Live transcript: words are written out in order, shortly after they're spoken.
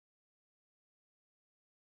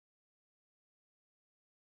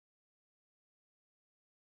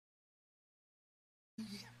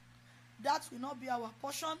That will not be our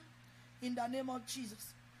portion in the name of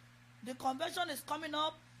Jesus. The convention is coming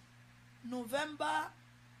up November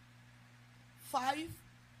 5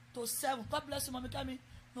 to 7. God bless you, Mommy Kemi.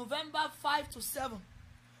 November 5 to 7.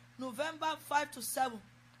 November 5 to 7.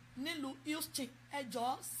 Nílùú Houston, ẹ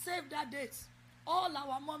jọ̀ọ́, save that date. All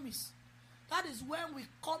our mummies. That is when we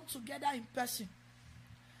come together in person.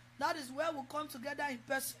 That is where we come together in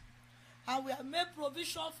person. And we have made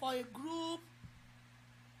provision for a group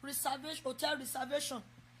reservation, hotel reservation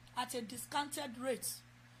at a discounted rate.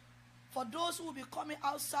 For those who will be coming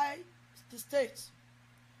outside the state,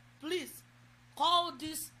 please call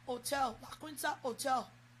this hotel, La Quinta Hotel.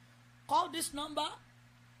 Call this number.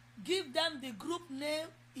 Give them the group name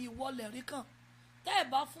Ìwọlẹ̀ Ríkàn. Tẹ́ ẹ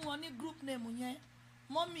bá fún wọn ní group name yẹn,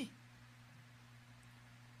 mọ́mì,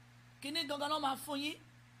 kíní gangan náà máa fún yín.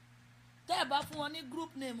 Tẹ́ ẹ bá fún wọn ní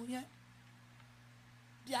group name yẹn,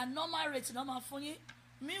 their normal rate náà máa fún yín.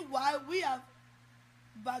 Meanwhile, we have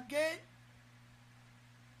bargained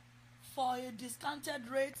for a discounted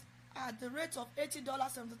rate at the rate of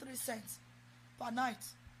 $80.73 per night.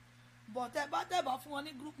 But tẹ́ bá fún wọn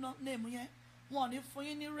ní group name yẹn, wọn ò ní fún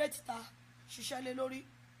yín ní rate ta ṣiṣẹ́ lé lórí.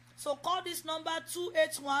 So call this number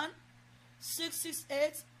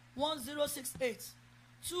 281-668-1068.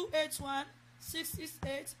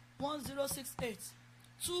 281-668-1068.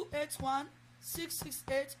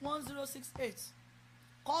 281-668-1068.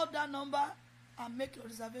 Call that number and make your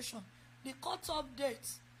reservation. The cut-off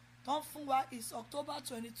date tán fún wa is October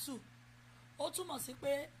 22. Ó túmọ̀ sí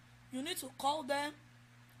pé you need to call them.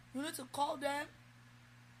 You need to call them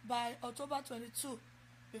by October 22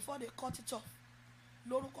 before they cut it off.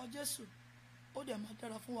 Lórúkọ Jésù, ó dẹ̀ máa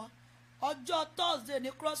dára fún wa. Ọjọ́ Thursday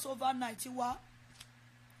ní crossover night wa.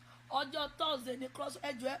 Ọjọ́ Thursday ní crossover.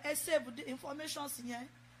 Ẹ jọ̀ọ́ ẹ save the information yẹn.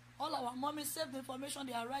 All our mommies save the information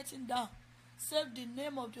they are writing down. Save the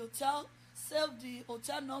name of the hotel. Save the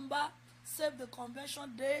hotel number. Save the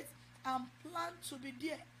convention date. And plan to be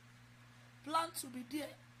there. Plan to be there.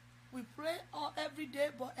 We pray every day,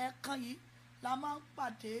 but ẹ̀ẹ̀kan yìí la máa ń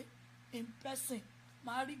pàdé in person.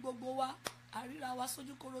 Màá rí gbogbo wa, àríra wa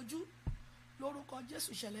sójú korojú. Lórúkọ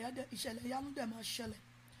Jésù ìṣẹ̀lẹ̀ yánú dẹ̀ máa ṣẹlẹ̀.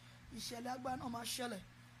 Ìṣẹ̀lẹ̀ agbára náà máa ṣẹlẹ̀.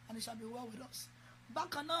 And it shall be well with us.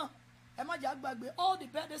 Bákan náà, ẹ má jẹ́ àgbàgbé all the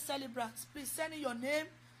birthday celebrants, please send in your name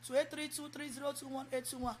to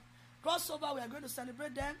 832-302-1821. Crossover, we are going to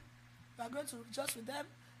celebrate them. We are going to rejoice with them.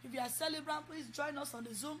 If you are a celebrant, please join us on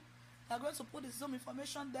the Zoom. We are going to put the Zoom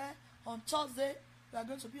information there. On Thursday, we are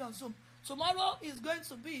going to be on Zoom. Tomorrow is going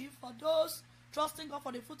to be for those trusting God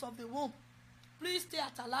for the fruit of the womb. Please stay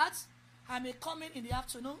at alert. I may come in the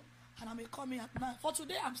afternoon and I may come in at night. For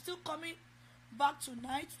today, I'm still coming back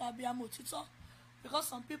tonight for Abiyamo Tito because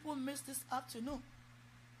some people missed this afternoon.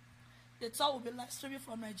 The tour will be live streaming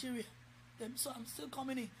from Nigeria. So I'm still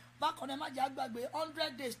coming in. Back on Emma Jagbagbe,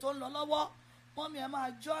 100 days, don't lọ́wọ́. Mommy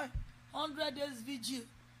Emma join 100 days vigil.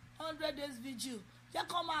 100 days vigil. Jẹ́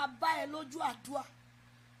kó máa bá ẹ lójú àdúrà.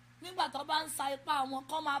 Nígbà tó bá ń sa ipá wọn,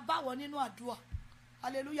 kó máa bá wọn nínú àdúrà.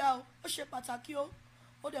 Hallelujah o. Ó ṣe pàtàkì o.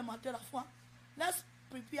 Ó dẹ̀ máa tẹ̀ra fún wa. Let's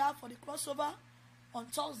prepare for the crossover on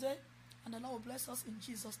Thursday and the Lord will bless us in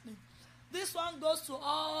Jesus' name. This one goes to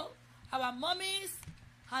all our mommies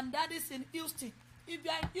and daddies in Houston. If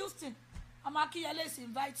you are in Houston, Amakiyele is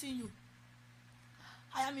inviting you.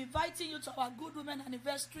 I am inviting you to our Good Women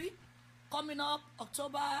anniversary coming up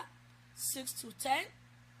October 6 to 10.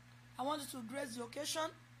 I want you to grace the occasion.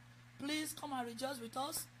 Please come and rejoice with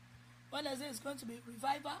us. Wednesday is going to be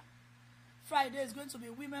revival. Friday is going to be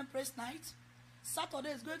women praise night. Saturday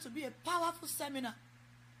is going to be a powerful seminar.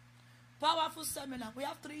 Powerful seminar. We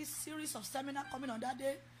have 3 series of seminar coming on that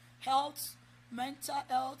day. Health, mental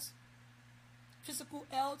health, physical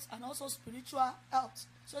health, and also spiritual health.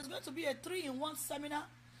 So it's going to be a 3-in-1 seminar.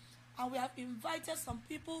 And we have invited some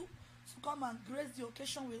people to come and grace the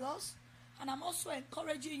occasion with us. And I'm also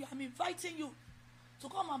encouraging you, I'm inviting you to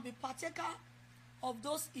come and be partaker of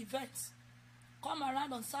those events. Come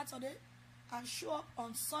around on Saturday and show up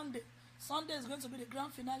on Sunday. Sunday is going to be the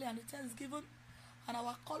grand finale and the Thanksgiving. And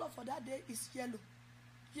our color for that day is yellow.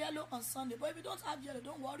 Yellow on Sunday. But if you don't have yellow,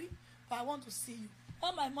 don't worry. But I want to see you.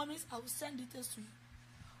 All my mommies, I will send details to you.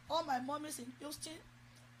 All my mommies in Houston,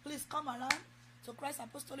 please come around to Christ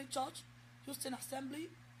Apostolic Church, Houston Assembly,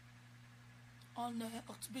 on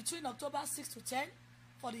between October 6 to 10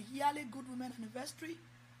 for the yearly Good Women anniversary.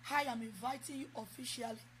 I am inviting you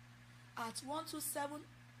officially at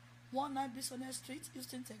 12719 Bisonet Street,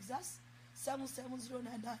 Houston, Texas,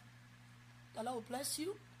 77099. The Lord will bless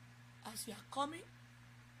you as you are coming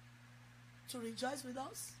to rejoice with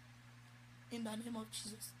us in the name of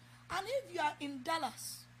Jesus. And if you are in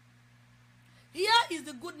Dallas, Here is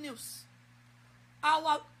the good news.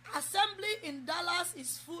 Our assembly in Dallas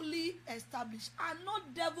is fully established, and no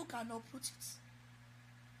devil can uproot it.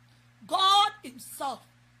 God himself.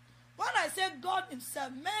 When I say God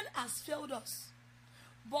himself, man has failed us.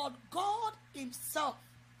 But God himself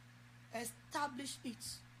established it.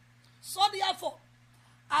 So therefore,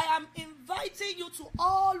 I am inviting you to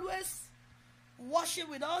always worship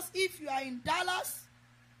with us. If you are in Dallas,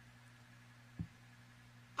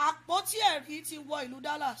 àpótí ẹ̀rí ti wọ ìlú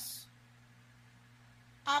Dallas.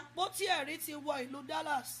 Àpótí ẹ̀rí ti wọ ìlú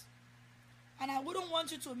Dallas. And I wouldn't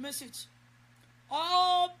want you to miss it.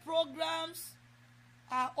 All programs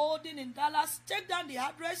are holding in Dallas. Take down the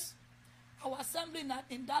address. Our assembly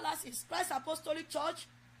in Dallas is Christ Apostolic Church,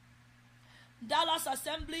 Dallas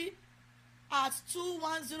Assembly at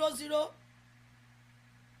 2100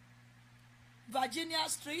 Virginia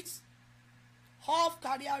Street, off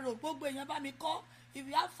Carrier Road. Gbogbo èèyàn bá mi kọ́. If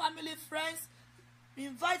you have family, friends,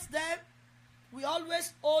 invite them. We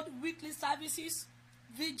always hold weekly services,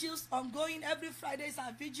 vigils ongoing. Every Friday is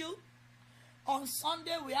our vigil. On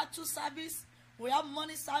Sunday, we have 2 services. We have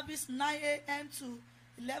morning service 9 a.m. to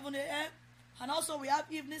 11 a.m. And also we have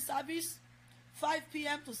evening service 5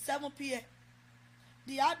 p.m. to 7 p.m.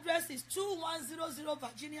 The address is 2100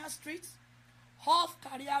 Virginia Street, off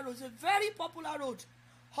Carrier Road. It's a very popular road.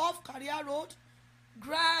 Off Carrier Road,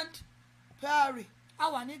 Grand Prairie.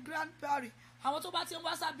 Àwa ní Grand Prairie. Àwọn tó bá ti ń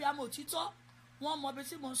wá sábẹ́ àmọ́ òtítọ́, wọ́n mọ ibi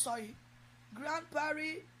tí mo ń sọ yìí. Grand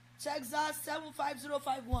Prairie, Texas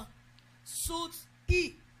 75051. Suite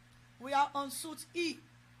E. We are on Suite E.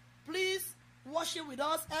 Please worship with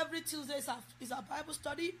us. Every Tuesday is our Bible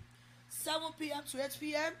study, 7 p.m. to 8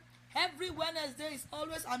 p.m. Every Wednesday is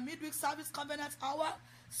always a midweek service, covenant hour,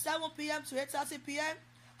 7 p.m. to 8:30 p.m.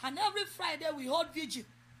 And every Friday we hold vigil,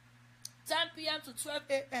 10 p.m. to 12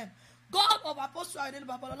 a.m. God of Apostle Ayodele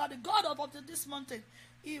Babalola, the God of this mountain,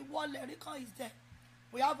 Iwo Lerikon is there.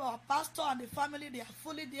 We have our pastor and the family. They are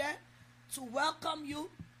fully there to welcome you.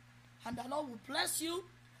 And the Lord will bless you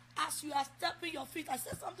as you are stepping your feet. I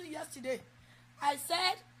said something yesterday. I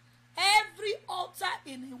said, every altar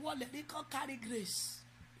in Iwo Lerikon carry grace.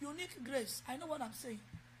 Unique grace. I know what I'm saying.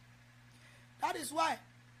 That is why,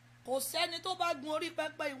 the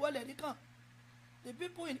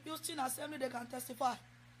people in Houston Assembly, they can testify.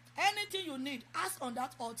 Anything you need, ask on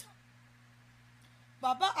that altar.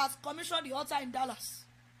 Baba has commissioned the altar in Dallas.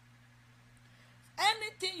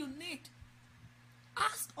 Anything you need,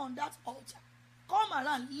 ask on that altar. Come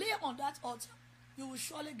around, lay on that altar. You will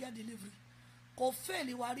surely get delivery. Go fail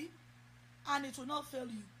you, worry, and it will not fail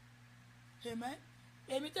you. Amen.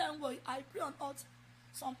 I pray on altar.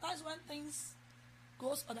 Sometimes when things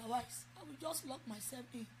goes otherwise, I will just lock myself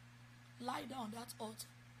in, lie down on that altar.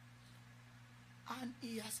 And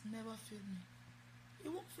he has never failed me. He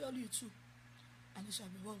won't fail you too. And it shall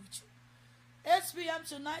be well with you. 8 p.m.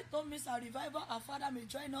 tonight, don't miss our revival. Our Father may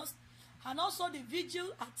join us. And also the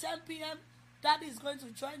vigil at 10 p.m. Daddy is going to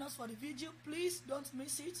join us for the vigil. Please don't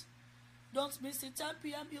miss it. Don't miss it. 10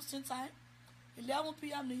 p.m. Houston time, 11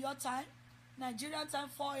 p.m. New York time, Nigerian time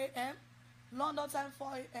 4 a.m., London time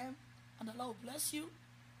 4 a.m. And the Lord will bless you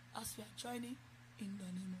as we are joining in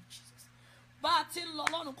the name of Jesus.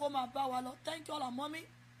 Thank you all our mommy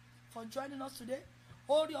for joining us today.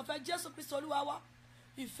 Orí ọ̀fẹ́ Jésù Kristi Olúwa wa,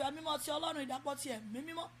 ìfẹ́ mímọ́ ti Ọlọ́run ìdàpọ̀ ti ẹ̀mí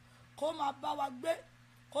mímọ́ kó máa bá wa gbé,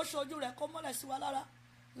 kó ṣojú rẹ̀ kó mọ́lẹ̀ sí wa lára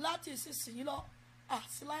láti ìsinsìnyí lọ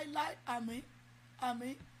àti láíláí. Àmín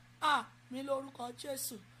àmín àmín lórúkọ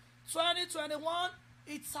Jésù. 2021,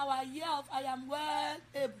 it's our year of I am well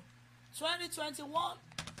able. 2021,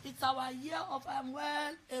 it's our year of I am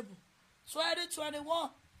well able. 2021,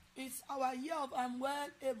 it's our year of I am well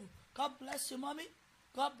able. God bless you, mommy.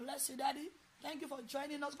 God bless you, daddy. Thank you for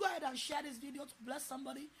joining us. Go ahead and share this video to bless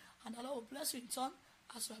somebody, and the Lord will bless you in turn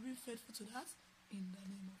as you have been faithful to that in the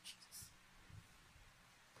name of Jesus.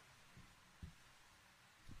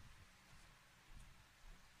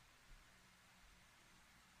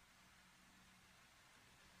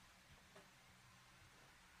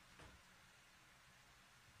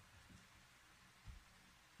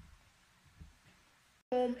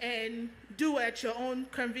 Home and do at your own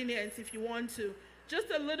convenience if you want to. Just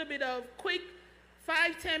a little bit of quick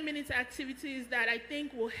 5-10 minutes activities that I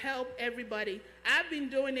think will help everybody. I've been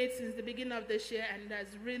doing it since the beginning of this year, and it has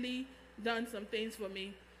really done some things for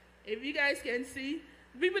me. If you guys can see,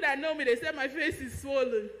 people that know me, they say my face is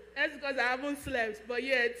swollen. That's because I haven't slept, but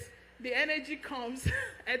yet the energy comes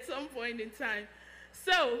at some point in time.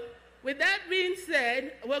 So with that being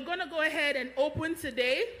said, we're going to go ahead and open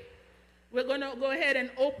today. We're going to go ahead and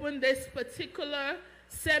open this particular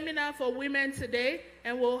seminar for women today,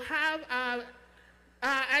 and we'll have our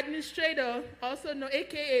Our administrator, also known,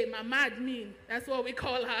 a.k.a. Mama Admin, that's what we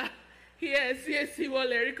call her here at CSC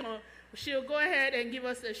Wolerikon. She'll go ahead and give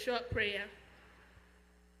us a short prayer.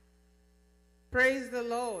 Praise the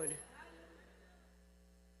Lord.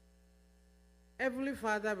 Heavenly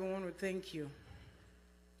Father, we want to thank you.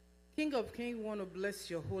 King of Kings, we want to bless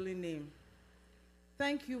your holy name.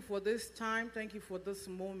 Thank you for this time. Thank you for this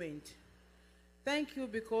moment. Thank you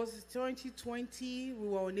because 2020 we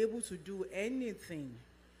were unable to do anything.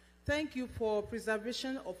 Thank you for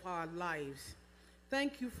preservation of our lives.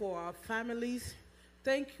 Thank you for our families.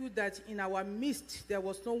 Thank you that in our midst there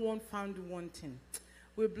was no one found wanting.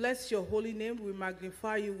 We bless your holy name. We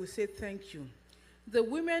magnify you. We say thank you. The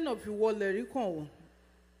women of Iwolerikon,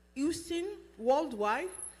 Houston, worldwide,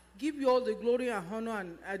 give you all the glory and honor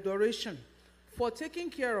and adoration for taking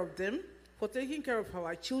care of them, for taking care of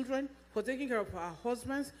our children, for taking care of our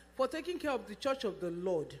husbands, for taking care of the church of the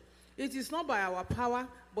Lord. It is not by our power,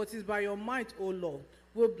 but it's by your might, O Lord.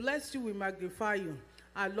 We bless you, we magnify you.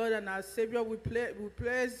 Our Lord and our Savior, we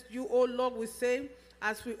praise you, O Lord. We say,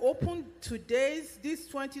 as we open this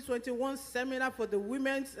 2021 seminar for the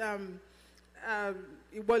women's,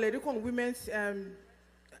 women's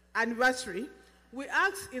anniversary, we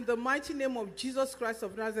ask in the mighty name of Jesus Christ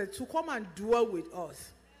of Nazareth to come and dwell with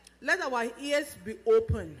us. Let our ears be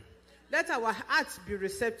open. Let our hearts be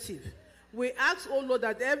receptive. We ask, oh Lord,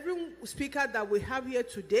 that every speaker that we have here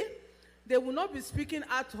today, they will not be speaking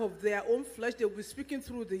out of their own flesh. They will be speaking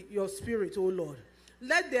through your spirit, oh Lord.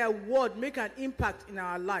 Let their word make an impact in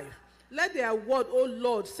our life. Let their word, oh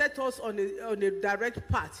Lord, set us on a direct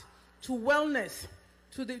path to wellness,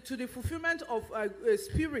 to the fulfillment of a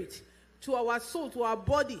spirit, to our soul, to our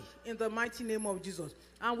body, in the mighty name of Jesus.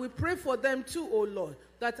 And we pray for them too, oh Lord,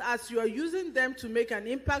 that as you are using them to make an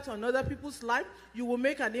impact on other people's life, you will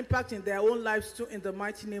make an impact in their own lives too, in the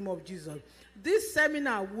mighty name of Jesus. This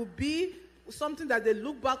seminar will be something that they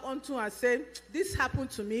look back onto and say, this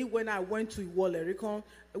happened to me when I went to Wolerikon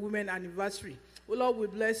Women Anniversary. Oh Lord, we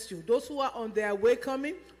bless you. Those who are on their way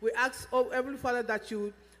coming, we ask, oh Heavenly Father, that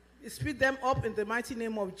you speed them up in the mighty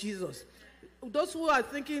name of Jesus. Those who are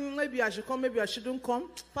thinking, maybe I should come, maybe I shouldn't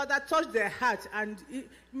come, Father, touch their heart and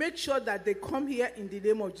make sure that they come here in the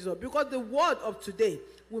name of Jesus. Because the word of today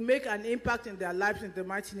will make an impact in their lives in the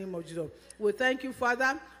mighty name of Jesus. We thank you,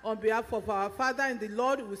 Father, on behalf of our Father in the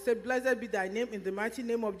Lord. We say, blessed be thy name in the mighty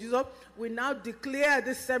name of Jesus. We now declare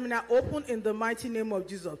this seminar open in the mighty name of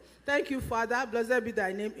Jesus. Thank you, Father. Blessed be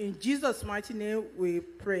thy name. In Jesus' mighty name we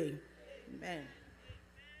pray. Amen.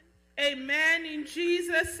 Amen. In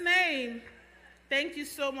Jesus' name. Thank you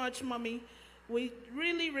so much, Mommy. We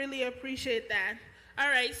really, really appreciate that. All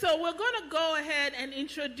right, so we're going to go ahead and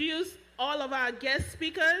introduce all of our guest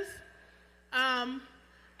speakers.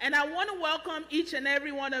 And I want to welcome each and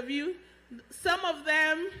every one of you. Some of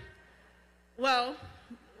them, well,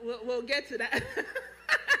 we'll get to that.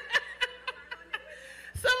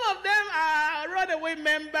 Some of them are runaway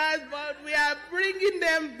members, but we are bringing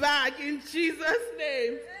them back in Jesus'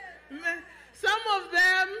 name. Some of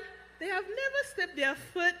them, they have never stepped their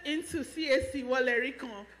foot into CSC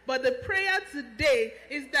Wolerikon, but the prayer today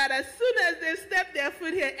is that as soon as they step their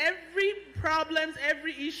foot here, every problems,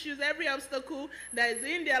 every issues, every obstacle that is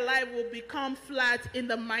in their life will become flat in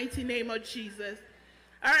the mighty name of Jesus.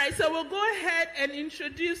 All right, so we'll go ahead and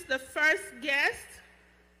introduce the first guest.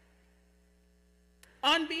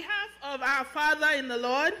 On behalf of our Father in the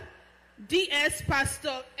Lord, DS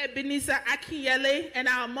Pastor Ebenezer Akinyele, and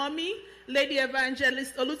our mommy, Lady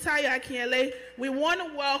Evangelist Olutayo Akinyele, we want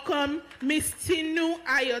to welcome Miss Tinu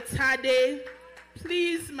Ayotade.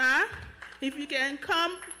 Please, ma, if you can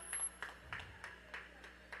come.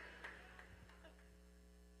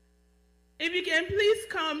 If you can please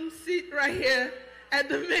come sit right here at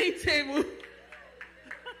the main table.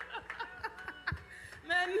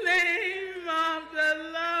 The name of the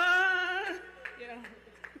Lord. Yeah.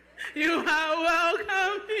 You are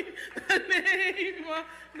welcome in the name of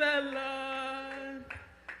the Lord.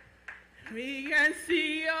 We can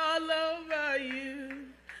see all over you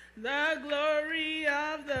the glory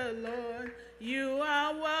of the Lord. You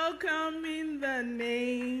are welcome in the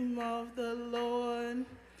name of the Lord.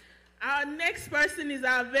 Our next person is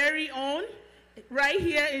our very own, right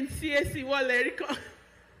here in CSC Wolerikon.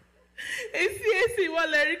 In CSC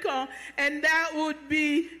Wolerikon, and that would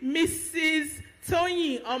be Mrs.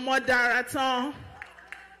 Tony Omodaraton.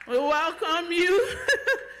 We welcome you.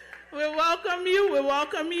 We welcome you. We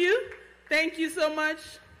welcome you. Thank you so much.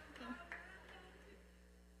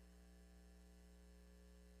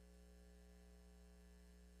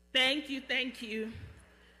 Thank you. Thank you.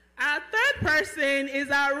 Our third person is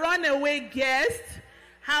our runaway guest.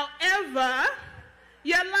 However,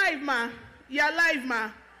 You're live, ma. You're live, ma.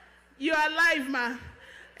 You are live, ma.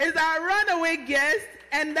 Is our runaway guest,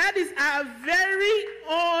 and that is our very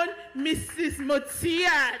own Mrs.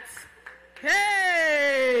 Motiat.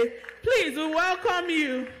 Hey, please, we welcome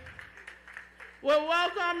you. We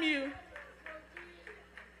welcome you.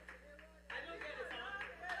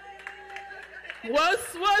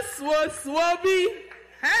 Swoby.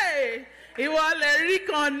 Hey, ìwọ lè rí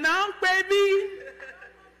kan náà, baby.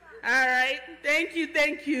 All right, thank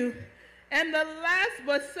you. And the last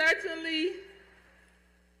but certainly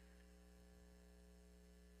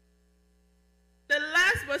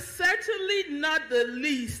not the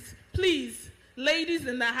least, please, ladies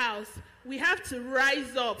in the house, we have to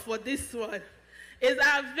rise up for this one. Is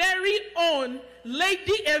our very own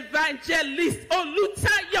Lady Evangelist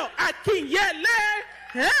Olutayo Akinyele.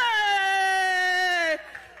 Hey!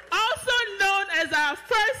 Also known as our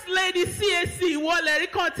First Lady CAC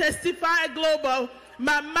Wolerikon Testify Global,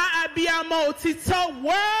 Mama Abiyamo Otito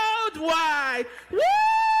Worldwide. Woo!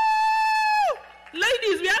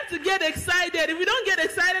 Ladies, we have to get excited. If we don't get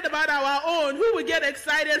excited about our own, who will get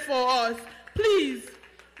excited for us? Please,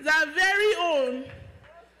 it's our very own.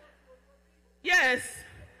 Yes.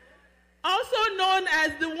 Also known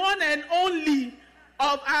as the one and only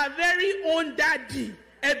of our very own daddy,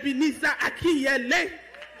 Ebenezer Akinyele.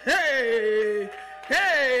 Hey.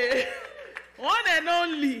 One and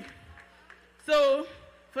only. So,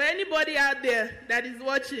 for anybody out there that is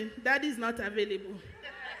watching, daddy is not available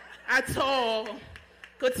at all.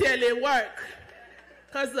 Kotele work.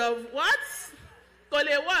 Because of what?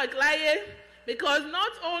 Kotele work, like, because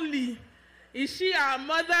not only is she our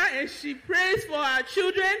mother and she prays for our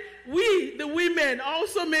children, we, the women,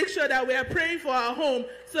 also make sure that we are praying for our home,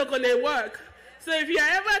 so kole work. So if you are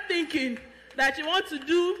ever thinking that you want to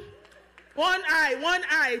do one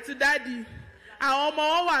eye to daddy, our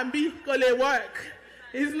omo one be kole work,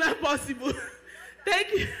 it's not possible.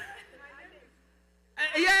 Thank you.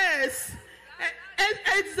 Yes,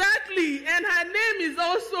 exactly. And her name is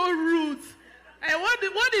also Ruth. And what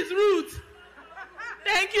is Ruth?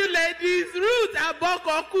 Thank you, ladies. Ruth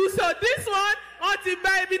Abokoku. So this one, wọ́n ti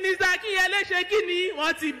bá Ebenezer Akinyele ṣe kíni,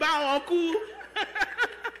 wọ́n ti bá wọn kú.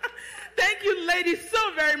 Thank you, ladies,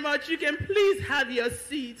 so very much. You can please have your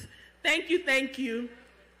seat. Thank you.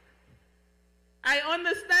 I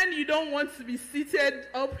understand you don't want to be seated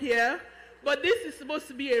up here, but this is supposed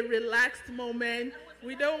to be a relaxed moment.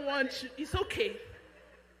 We don't want you. It's okay.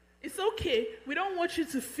 We don't want you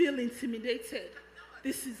to feel intimidated.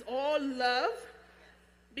 This is all love.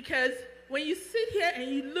 Because when you sit here and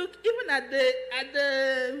you look, even at the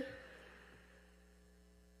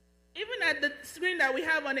screen that we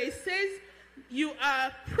have on it, says you are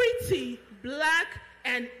pretty, black,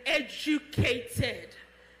 and educated.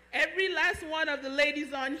 Every last one of the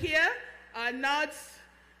ladies on here are not,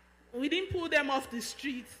 we didn't pull them off the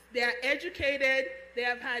streets. They are educated. They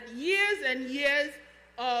have had years and years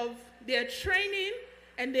of their training,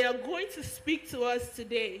 and they are going to speak to us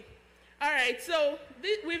today. All right, so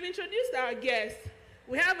we've introduced our guests.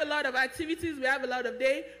 We have a lot of activities, we have a lot of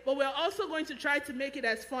day, but we're also going to try to make it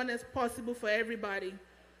as fun as possible for everybody,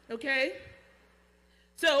 okay?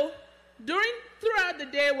 So throughout the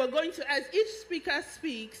day, we're going to, as each speaker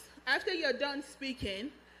speaks, after you're done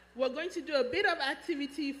speaking, we're going to do a bit of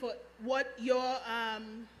activity for what your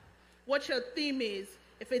theme is.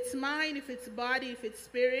 If it's mind, if it's body, if it's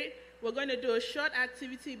spirit, we're going to do a short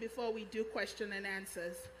activity before we do question and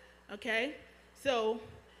answers. Okay, so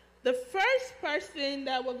the first person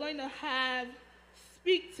that we're going to have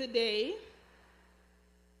speak today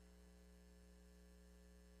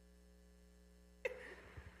all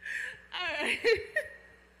right.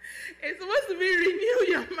 It's supposed to be renew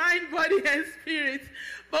your mind, body, and spirit,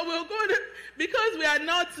 but we're going to, because we are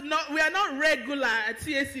not regular at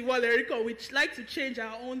CAC Wolerikon, we like to change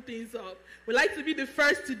our own things up. We like to be the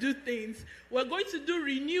first to do things. We're going to do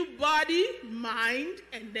renew body, mind,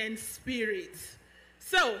 and then spirit.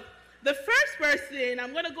 So, the first person,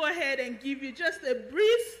 I'm going to go ahead and give you just a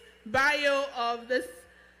brief bio of this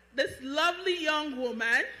lovely young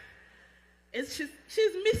woman. She's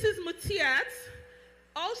Mrs. Motiat,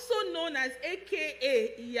 also known as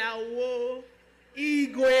AKA Yawo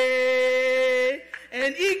Igwe,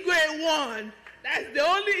 and Igwe 1. That's the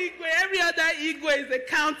only Igwe. Every other Igwe is a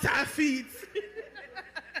counterfeit.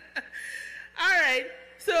 All right.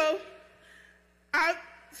 So I'm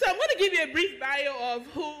going to give you a brief bio of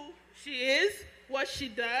who she is, what she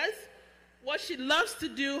does, what she loves to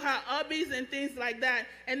do, her hobbies and things like that.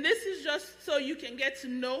 And this is just so you can get to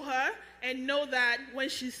know her and know that when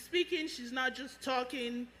she's speaking, she's not just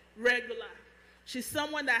talking regular. She's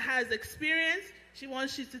someone that has experience, She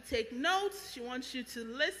wants you to take notes. She wants you to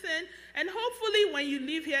listen. And hopefully when you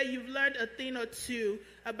leave here, you've learned a thing or two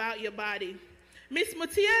about your body. Miss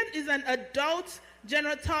Mutiat is an adult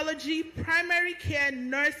gerontology primary care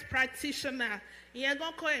nurse practitioner. My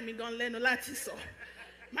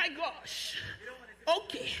gosh.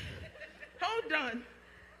 Okay. Hold on.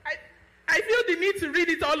 I feel the need to read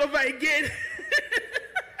it all over again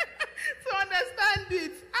to understand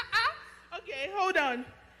it. Okay, hold on.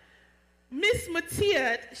 Miss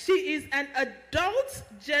Mutiat, she is an adult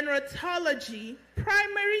gerontology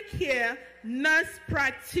primary care nurse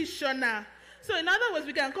practitioner. So in other words,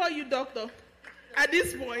 we can call you doctor at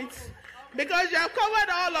this point because you have covered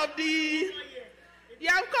all of the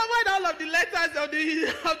letters of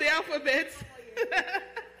the alphabet.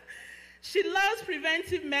 She loves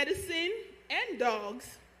preventive medicine and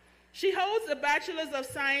dogs. She holds a Bachelor's of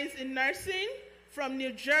Science in Nursing from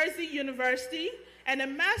New Jersey University and a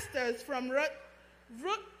Master's from Rutgers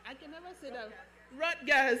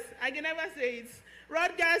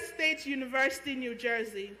State University, New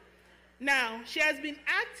Jersey. Now, she has been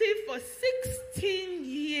active for 16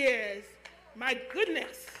 years. My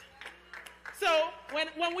goodness. So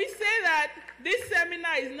when we say that this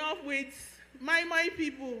seminar is not with my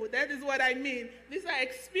people, that is what I mean. These are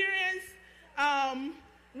experienced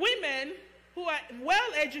women who are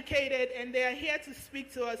well educated, and they are here to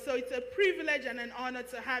speak to us. So it's a privilege and an honor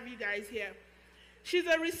to have you guys here. She's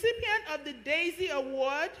a recipient of the Daisy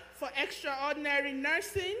Award for Extraordinary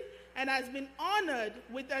Nursing and has been honored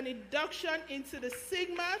with an induction into the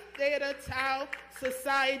Sigma Theta Tau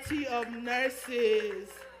Society of Nurses.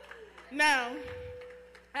 Now,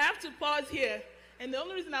 I have to pause here. And the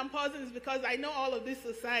only reason I'm pausing is because I know all of these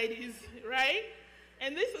societies, right?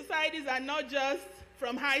 And these societies are not just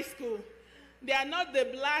from high school. They are not the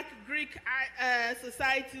Black Greek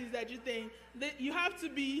societies that you think. You have to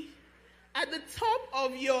be at the top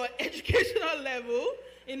of your educational level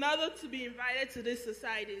in order to be invited to these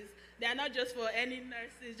societies. They are not just for any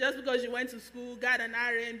nurses. Just because you went to school, got an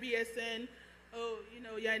RN, BSN,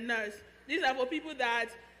 you're a nurse. These are for people that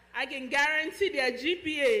I can guarantee their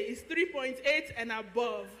GPA is 3.8 and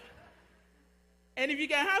above. And if you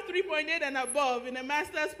can have 3.8 and above in a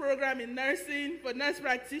master's program in nursing for nurse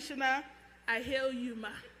practitioner, I hail you, ma.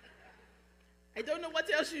 I don't know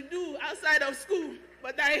what else you do outside of school,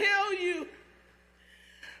 but I hail you.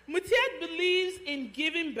 Mutiat believes in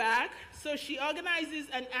giving back, so she organizes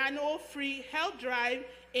an annual free health drive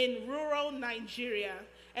in rural Nigeria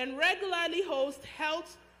and regularly hosts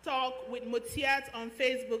health talk with Mutiat on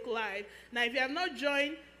Facebook Live. Now, if you have not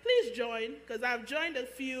joined, please join, because I've joined a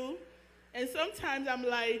few, and sometimes I'm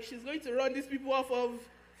like, she's going to run these people off of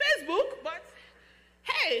Facebook, but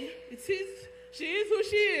hey, she is who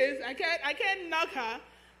she is. I can't knock her,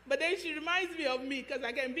 but then she reminds me of me, because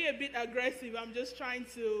I can be a bit aggressive. I'm just trying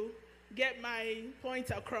to get my point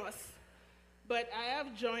across. But I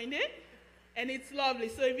have joined it, and it's lovely.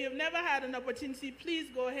 So if you've never had an opportunity, please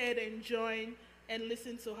go ahead and join and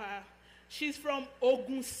listen to her. She's from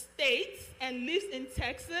Ogun State and lives in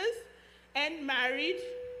Texas and married.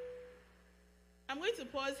 I'm going to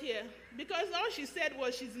pause here because all she said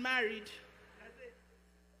was she's married.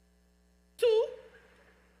 Two.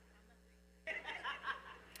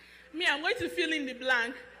 Me, I'm going to fill in the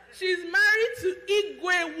blank. She's married to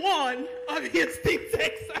Igwe One of Houston,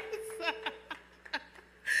 Texas.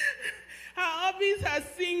 Her hobbies are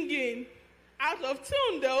singing. Out of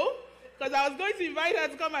tune though, because I was going to invite her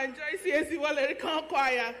to come and join CSC Walericon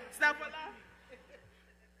Choir. Snapola.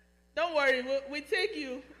 Don't worry, we'll take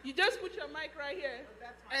you. You just put your mic right here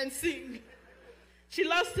and sing. She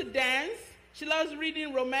loves to dance. She loves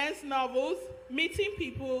reading romance novels, meeting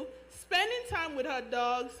people, spending time with her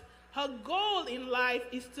dogs. Her goal in life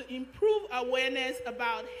is to improve awareness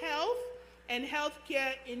about health and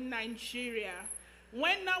healthcare in Nigeria.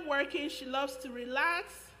 When not working, she loves to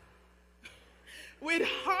relax with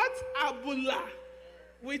hot abula,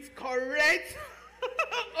 with correct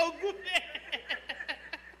ogune.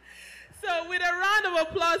 So with a round of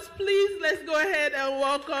applause, please, let's go ahead and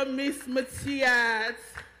welcome Miss Mutiat.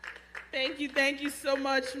 Thank you so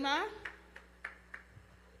much, ma.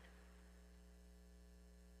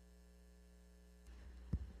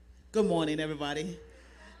 Good morning, everybody.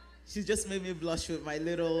 She just made me blush with my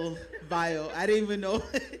little bio. I didn't even know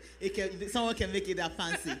someone can make it that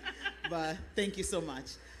fancy, but thank you so much.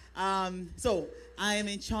 So I am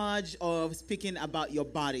in charge of speaking about your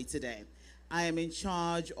body today. I am in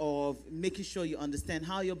charge of making sure you understand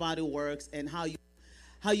how your body works and how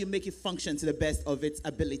you make it function to the best of its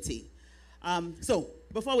ability. So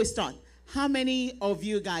before we start, how many of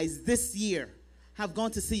you guys this year have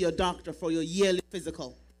gone to see your doctor for your yearly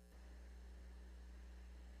physical?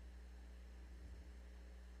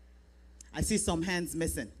 I see some hands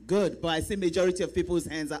missing. Good, but I see majority of people's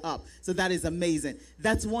hands are up. So that is amazing.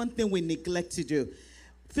 That's one thing we neglect to do.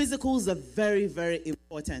 Physicals are very, very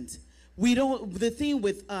important. The thing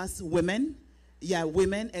with us women,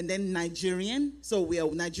 women, and then Nigerian. So we are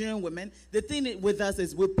Nigerian women. The thing with us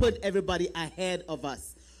is we put everybody ahead of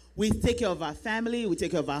us. We take care of our family, we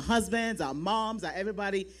take care of our husbands, our moms,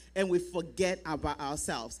 everybody, and we forget about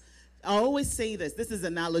ourselves. I always say this is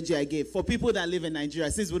an analogy I give for people that live in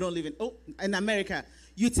Nigeria, since we don't live in America.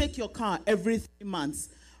 You take your car every 3 months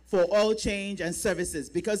for oil change and services,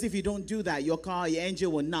 because if you don't do that, your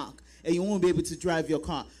engine will knock and you won't be able to drive your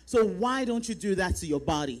car. So why don't you do that to your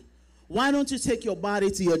body? Why don't you take your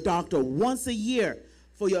body to your doctor once a year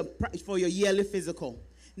for your yearly physical?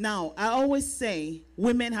 Now, I always say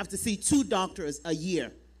women have to see 2 doctors a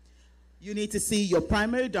year. You need to see your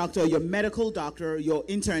primary doctor, your medical doctor, your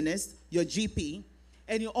internist, your GP,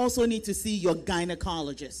 and you also need to see your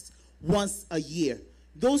gynecologist once a year.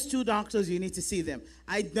 Those 2 doctors, you need to see them.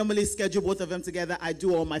 I normally schedule both of them together. I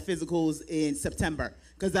do all my physicals in September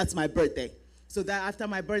because that's my birthday. So that after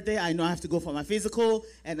my birthday, I know I have to go for my physical,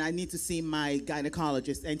 and I need to see my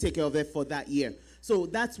gynecologist and take care of it for that year. So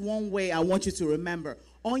that's one way I want you to remember.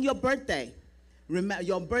 On your birthday, remember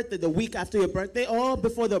your birthday, the week after your birthday or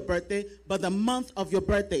before the birthday, but the month of your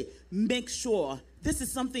birthday, make sure this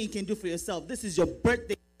is something you can do for yourself. This is your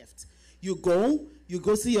birthday gift. You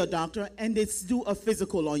go see your doctor, and they do a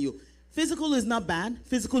physical on you. Physical is not bad.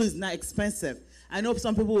 Physical is not expensive. I know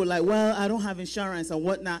some people were like, well, I don't have insurance and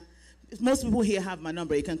whatnot. Most people here have my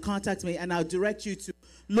number. You can contact me, and I'll direct you to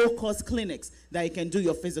low-cost clinics that you can do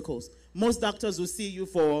your physicals. Most doctors will see you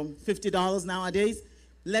for $50 nowadays.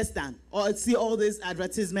 Less than. Or see all these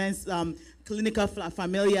advertisements, Clinica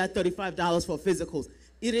Familia, $35 for physicals.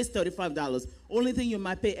 It is $35. Only thing you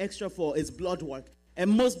might pay extra for is blood work.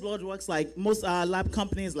 And most blood works, like most lab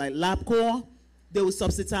companies like LabCorp, they will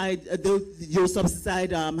subsidize,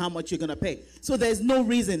 how much you're going to pay. So there's no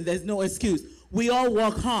reason, there's no excuse. We all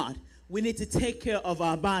work hard. We need to take care of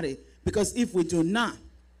our body, because if we do not,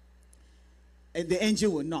 the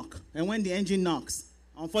engine will knock. And when the engine knocks,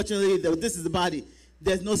 unfortunately, this is the body.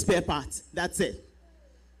 There's no spare parts. That's it.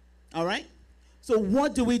 All right? So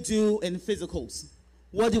what do we do in physicals?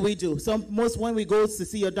 What do we do? When we go to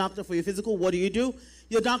see your doctor for your physical, what do?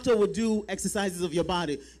 Your doctor will do exercises of your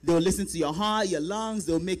body. They'll listen to your heart, your lungs.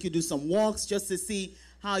 They'll make you do some walks just to see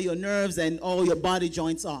how your nerves and all your body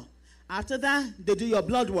joints are. After that, they do your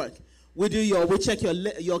blood work. We check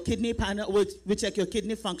your kidney panel. We check your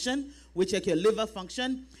kidney function. We check your liver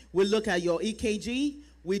function. We look at your EKG.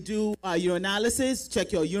 We do urinalysis,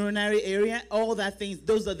 check your urinary area, all that things.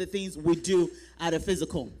 Those are the things we do at a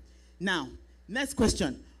physical. Now, next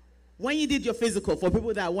question. When you did your physical, for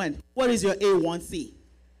people that went, what is your A1C?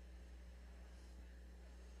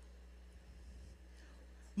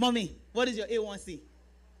 Mommy, what is your A1C?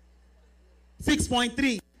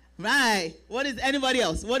 6.3. Right. What is anybody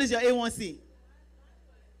else? What is your A1C?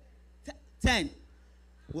 10.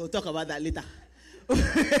 We'll talk about that later.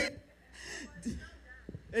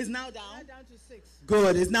 It's now down? Down to 6.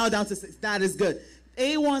 Good. It's now down to 6. That is good.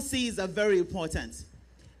 A1Cs are very important.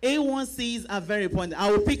 A1Cs are very important. I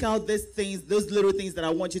will pick out those little things that I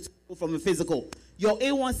want you to do from a physical. Your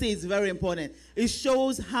A1C is very important. It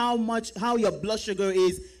shows how your blood sugar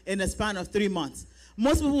is in a span of 3 months.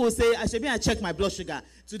 Most people will say, I check my blood sugar.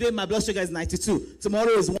 Today my blood sugar is 92.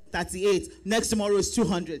 Tomorrow is 138. Next tomorrow is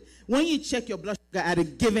 200. When you check your blood sugar at a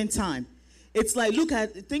given time, it's like,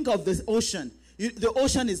 think of this ocean. The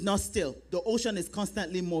ocean is not still. The ocean is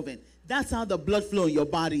constantly moving. That's how the blood flow in your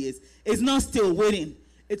body is. It's not still waiting.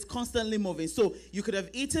 It's constantly moving. So you could have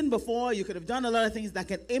eaten before. You could have done a lot of things that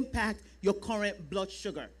can impact your current blood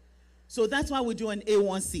sugar. So that's why we do an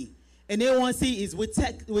A1C. An A1C is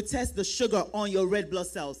we test the sugar on your red blood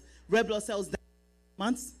cells. Red blood cells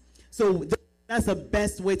months. So that's the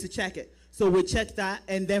best way to check it. So we check that,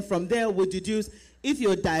 and then from there we deduce if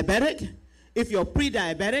you're diabetic, if you're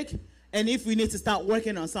pre-diabetic, and if we need to start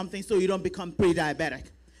working on something so you don't become pre-diabetic.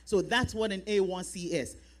 So that's what an A1C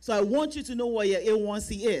is. So I want you to know what your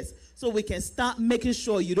A1C is so we can start making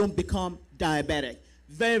sure you don't become diabetic.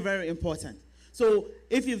 Very, very important. So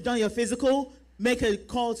if you've done your physical, make a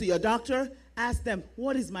call to your doctor. Ask them,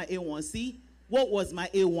 what is my A1C? What was my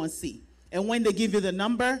A1C? And when they give you the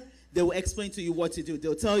number, they will explain to you what to do.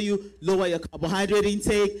 They'll tell you, lower your carbohydrate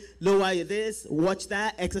intake, lower your this, watch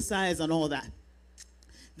that, exercise, and all that.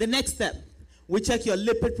 The next step, we check your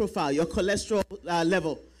lipid profile, your cholesterol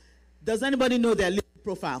level. Does anybody know their lipid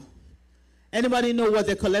profile? Anybody know what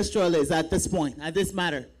their cholesterol is at this point, at this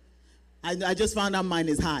matter? I just found out mine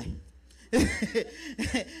is high.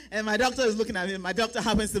 And my doctor is looking at me. My doctor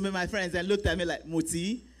happens to be my friends and looked at me like,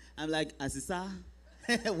 Muti. I'm like, Asisa,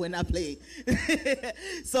 we're not playing.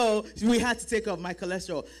 So we had to take off my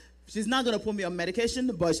cholesterol. She's not going to put me on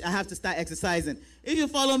medication, but I have to start exercising. If you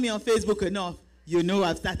follow me on Facebook enough, you know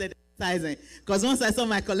I've started exercising. Because once I saw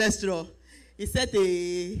my cholesterol, he set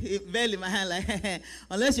a bell in my hand like,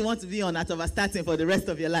 unless you want to be on atorvastatin for the rest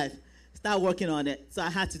of your life, start working on it. So I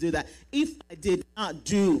had to do that. If I did not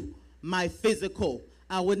do my physical,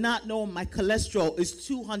 I would not know my cholesterol is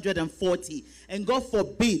 240. And God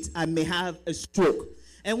forbid I may have a stroke.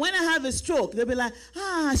 And when I have a stroke, they'll be like,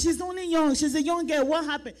 she's only young. She's a young girl. What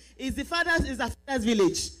happened? Is her father's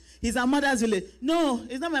village? Is her mother's village? No,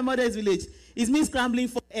 it's not my mother's village. It's me scrambling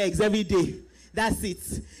for eggs every day. That's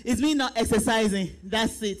it. It's me not exercising.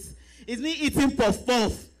 That's it. It's me eating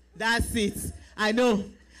puff-puff. That's it. I know.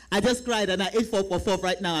 I just cried and I ate 4 puff-puff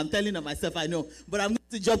right now. I'm telling myself I know. But I'm going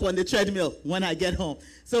to jump on the treadmill when I get home.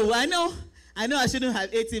 So I know I shouldn't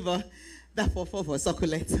have eaten, but that puff-puff was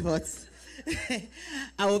succulent. But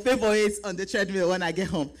I will pay for it on the treadmill when I get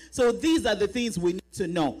home. So these are the things we need to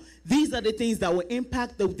know. These are the things that will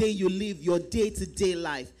impact the way you live your day-to-day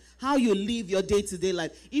life. How you live your day-to-day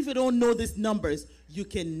life. If you don't know these numbers, you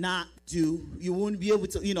won't be able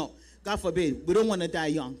to, God forbid, we don't want to die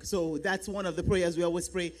young. So that's one of the prayers we always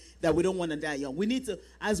pray, that we don't want to die young. We need to,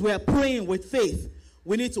 as we are praying with faith,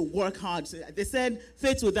 we need to work hard. So they said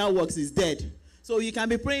faith without works is dead. So you can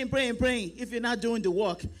be praying. If you're not doing the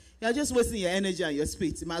work, you're just wasting your energy and your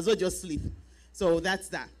speed. You might as well just sleep. So that's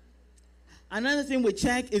that. Another thing we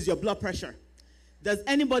check is your blood pressure. Does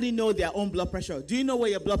anybody know their own blood pressure? Do you know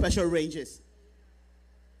where your blood pressure range is?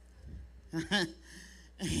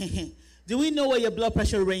 Do we know where your blood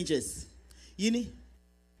pressure range is?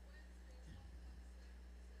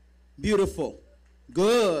 Beautiful.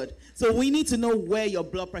 Good. So we need to know where your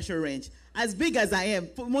blood pressure range. As big as I am,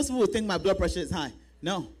 most people think my blood pressure is high.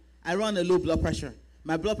 No, I run a low blood pressure.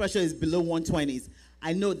 My blood pressure is below 120s.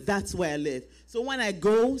 I know that's where I live. So when I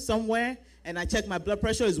go somewhere and I check my blood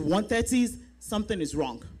pressure is 130s, something is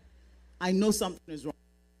wrong. I know something is wrong.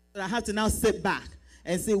 But I have to now sit back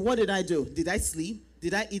and say, what did I do? Did I sleep?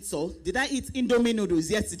 Did I eat salt? Did I eat Indomie noodles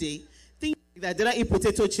yesterday? Things like that. Did I eat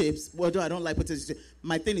potato chips? Well, I don't like potato chips.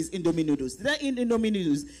 My thing is Indomie noodles. Did I eat Indomie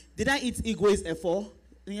noodles? Did I eat Igwe's F4?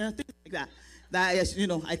 Things like that.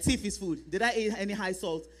 I thief food. Did I eat any high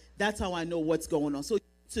salt? That's how I know what's going on. So you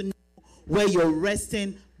need to know where your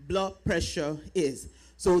resting blood pressure is.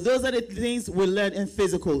 So those are the things we learn in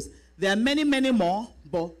physicals. There are many, many more,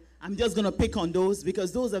 but I'm just going to pick on those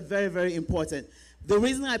because those are very, very important. The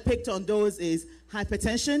reason I picked on those is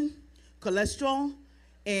hypertension, cholesterol,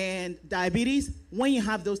 and diabetes. When you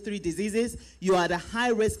have those 3 diseases, you are at a high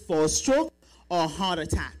risk for a stroke or a heart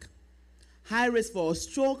attack. High risk for a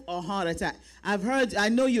stroke or heart attack. I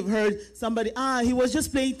know you've heard somebody, he was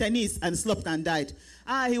just playing tennis and slept and died.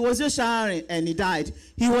 He was just showering and he died.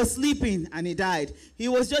 He was sleeping and he died. He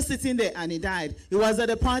was just sitting there and he died. He was at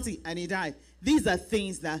a party and he died. These are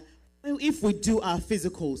things that if we do our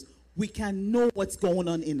physicals, we can know what's going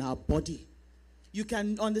on in our body. You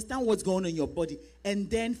can understand what's going on in your body and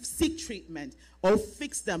then seek treatment or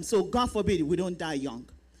fix them. So God forbid we don't die young.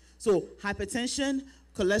 So hypertension,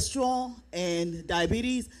 cholesterol, and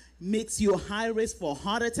diabetes makes you high risk for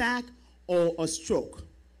heart attack or a stroke.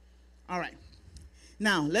 All right.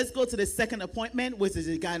 Now, let's go to the second appointment, which is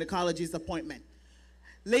the gynecologist appointment.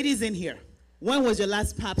 Ladies in here, when was your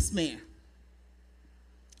last pap smear?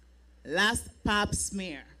 Last pap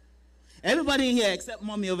smear. Everybody in here except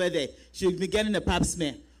mommy over there should be getting a pap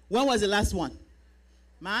smear. When was the last one?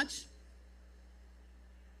 March?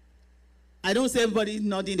 I don't see everybody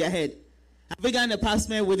nodding their head. Have we gotten a pap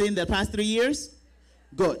smear within the past 3 years?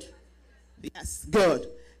 Good. Yes, good.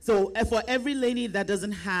 So for every lady that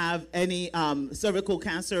doesn't have any cervical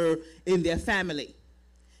cancer in their family,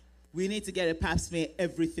 we need to get a pap smear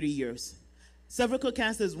every 3 years. Cervical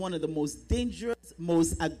cancer is one of the most dangerous,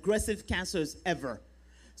 most aggressive cancers ever.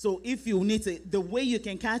 So if you need to, the way you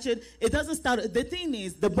can catch it, it doesn't start. The thing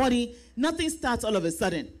is, the body, nothing starts all of a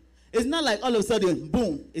sudden. It's not like all of a sudden,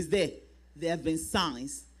 boom, it's there. There have been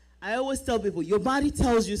signs. I always tell people, your body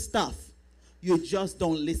tells you stuff. You just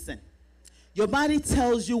don't listen. Your body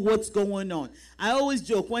tells you what's going on. I always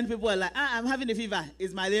joke when people are like, I'm having a fever.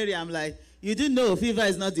 It's malaria. I'm like, you do know fever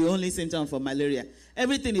is not the only symptom for malaria.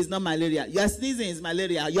 Everything is not malaria. Your sneezing is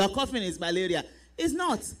malaria. Your coughing is malaria. It's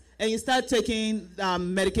not. And you start taking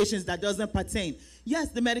medications that doesn't pertain. Yes,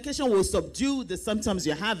 the medication will subdue the symptoms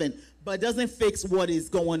you're having, but it doesn't fix what is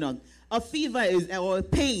going on. A fever or a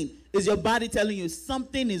pain is your body telling you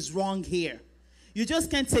something is wrong here. You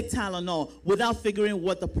just can't take Tylenol without figuring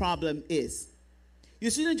what the problem is. You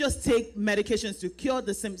shouldn't just take medications to cure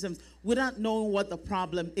the symptoms without knowing what the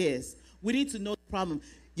problem is. We need to know the problem.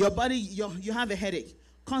 Your body, you have a headache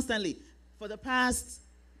constantly. For the past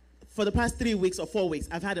 3 weeks or 4 weeks,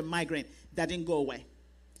 I've had a migraine that didn't go away.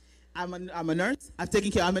 I'm a nurse.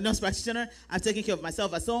 I'm a nurse practitioner. I've taken care of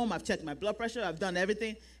myself at home. I've checked my blood pressure. I've done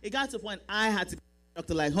everything. It got to a point I had to go to the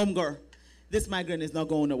doctor like, homegirl, this migraine is not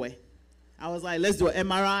going away. I was like, let's do an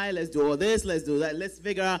MRI. Let's do all this. Let's do that. Let's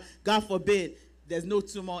figure out, God forbid, there's no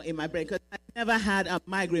tumor in my brain. Because I never had a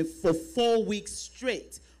migraine for 4 weeks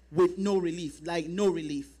straight with no relief, like no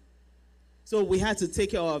relief. So we had to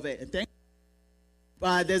take care of it.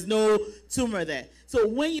 There's no tumor there. So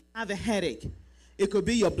when you have a headache, it could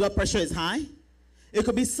be your blood pressure is high. It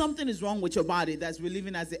could be something is wrong with your body that's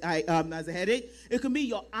relieving as a headache. It could be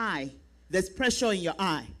your eye. There's pressure in your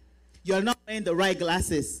eye. You're not wearing the right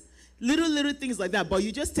glasses. Little things like that. But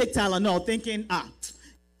you just take Tylenol thinking,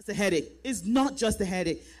 it's a headache. It's not just a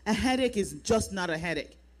headache. A headache is just not a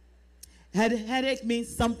headache. Headache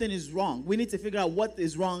means something is wrong. We need to figure out what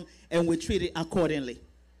is wrong and we treat it accordingly.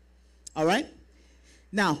 All right?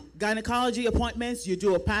 Now, gynecology appointments, you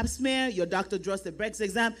do a pap smear, your doctor draws the breast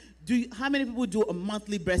exam. How many people do a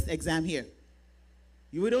monthly breast exam here?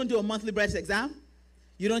 You don't do a monthly breast exam?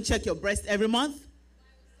 You don't check your breast every month?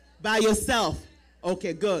 By yourself.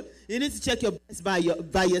 Okay, good. You need to check your breast by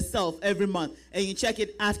yourself every month. And you check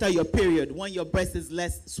it after your period when your breast is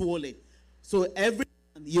less swollen. So every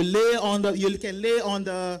month you can lay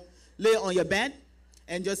on your bed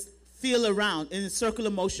and just feel around in a circular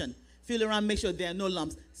motion. Feel around, make sure there are no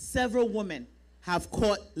lumps. Several women have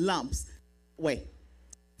caught lumps that way.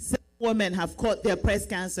 Several women have caught their breast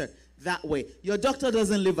cancer that way. Your doctor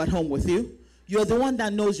doesn't live at home with you. You're the one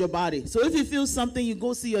that knows your body. So if you feel something, you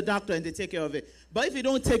go see your doctor and they take care of it. But if you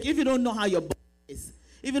don't know how your body is,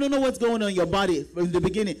 if you don't know what's going on in your body from the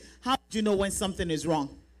beginning, how do you know when something is wrong?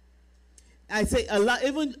 I say a lot,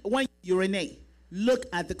 even when you urinate, look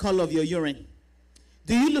at the color of your urine.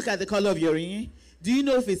 Do you look at the color of your urine? Do you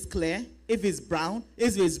know if it's clear, if it's brown,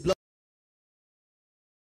 if it's blood?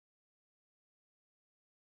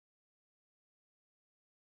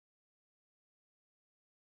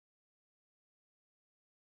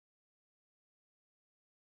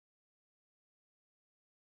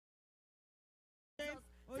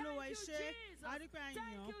 Olúwa ẹ ṣé àdúpẹ́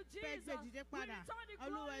àyàn pẹ́ gbé dìde padà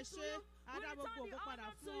Olúwa ẹ ṣé adábòbò ògo padà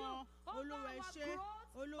fún ọ Olúwa ẹ ṣé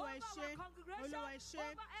Olúwa ẹ ṣé Olúwa ẹ ṣé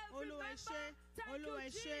Olúwa ẹ ṣé Olúwa ẹ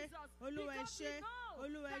ṣé Olúwa ẹ ṣé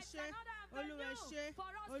Olúwa ẹ ṣé Olúwa ẹ ṣé Olúwa ẹ ṣé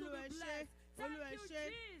Olúwa ẹ ṣé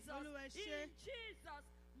Olúwa ẹ ṣé. In Jesus'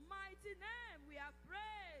 mighty name we are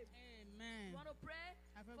prayed. Amen. We want to pray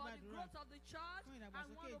for the growth of the church and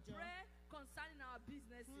we want to pray concerning our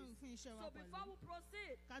businesses. So before we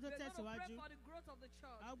proceed, we're going to pray for the growth of the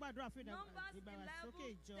church. Numbers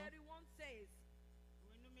 11:31 says,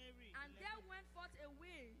 and there went forth a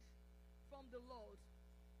wind from the Lord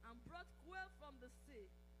and brought quail from the sea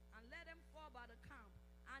and let them fall by the camp,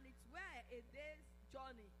 and it were a day's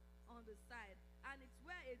journey on the side, and it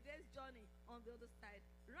were a day's journey on the other side,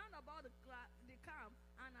 round about the camp,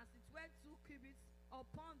 and as it were 2 cubits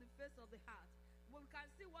upon the face of the heart. We can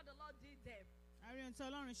see what the Lord did there. I was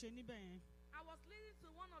listening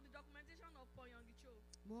to one of the documentation of Poyongi Cho.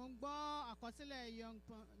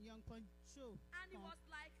 And he was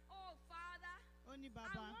like, oh Father, I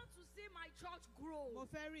want to see my church grow.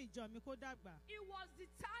 He was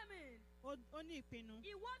determined.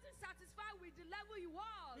 He wasn't satisfied with the level he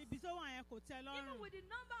was. Even with the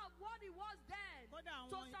number of what he was then.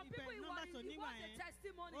 So some people it was a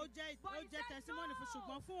testimony. But he said, no, I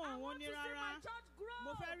want to see my church grow.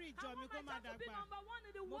 I want my church to be number one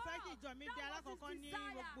in the world. That was his desire. And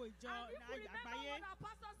if we remember what our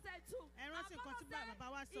pastor said too, our pastor said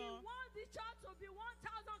he wants the church to be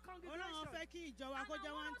 1,000 congregations. And I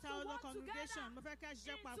want us to work together.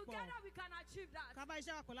 Together we can achieve that. And we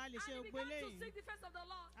began to seek the face of the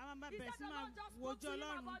Lord. He said the Lord just spoke to him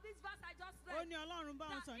about this verse I just read.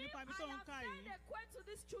 That if I have sent a quail to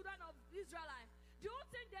these children of Israel, do you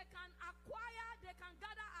think they can acquire, they can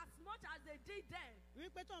gather as much as they did then?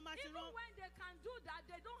 Even when they can do that,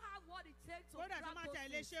 they don't have what it takes to grab those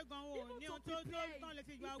things. Even to prepare,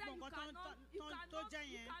 he said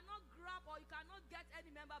you cannot grab or you cannot get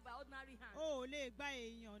any member by ordinary hand.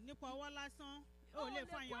 o lè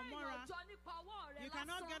fa èèyàn mọ́ra. You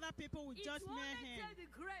cannot gather people with just mere hand.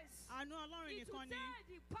 Àánú Ọlọ́run nìkan ni.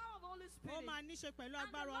 Ó máa níṣe pẹ̀lú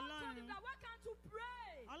agbára Ọlọ́run.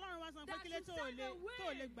 Ọlọ́run wá sọ pé kílé tó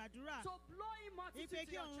lè gbàdúrà. Ipe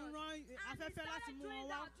kí òun rán afẹ́fẹ́ láti mú wọn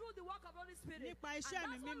wá. Nípa iṣẹ́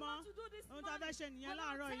mi mímọ́, ohun tó fẹ́ ṣe nìyẹn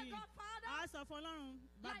láàárọ̀ yìí. A sọ fún Ọlọ́run,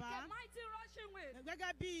 bàbá,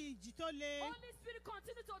 gẹ́gẹ́ bí ìjì tó le.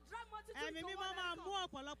 Ẹ̀mí mímọ́ máa mú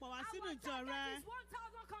ọ̀pọ̀lọpọ̀ wá sínú ìjọ rẹ.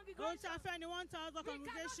 Ohun tí a fẹ́ ni 1,000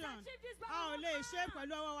 congregation. A ò lè ṣe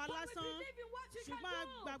pẹ̀lú ọwọ́ wa lásán. Ṣùgbọ́n a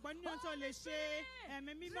gbàgbọ́ nínú tó lè ṣe.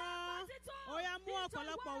 Ẹ̀mí mímọ́, ó yá mú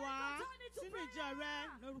ọ̀pọ̀lọpọ̀ wá sínú ìjọ rẹ.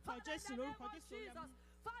 Lórúkọ Jésù, lórúkọ Jésù.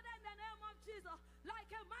 Father, in the name of Jesus,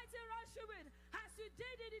 like a mighty rushing wind, as you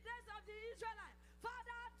did in the days of the Israelites,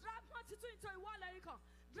 Father, drag multitude into a wall, Ericon.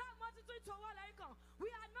 Drag multitude into a wall, Ericon. We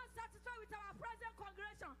are not satisfied with our present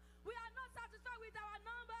congregation. We are not satisfied with our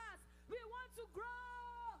numbers. We want to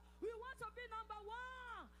grow. We want to be number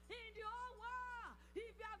one in the whole world.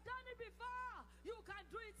 If you have done it before, you can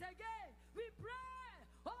do it again. We pray,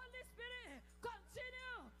 Holy Spirit,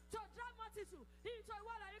 continue to drag multitude into a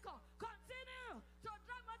wall, Ericon. Continue to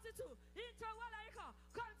drag multitude into a wall, Ericon.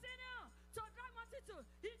 Continue to drag multitude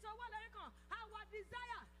into a wall, Ericon. Our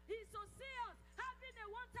desire is to see us having a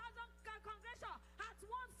 1,000 congregation at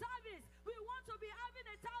one service. We want to be having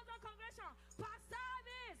 1,000 congregation per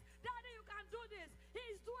service. Daddy, you can do this.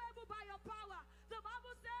 It's doable by your power. The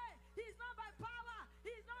Bible says it's not by power,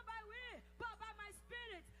 it's not by will, but by my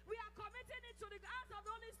spirit. We are committing it to the hands of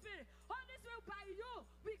the Holy Spirit. Holy Spirit, by you,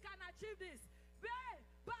 we can achieve this.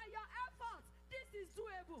 By your effort, this is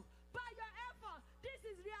doable. By your effort, this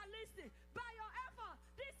is realistic. By your effort,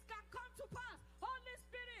 this can come to pass. Holy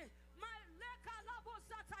Spirit, my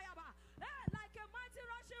like a mighty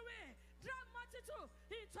rushing wind, drag multitude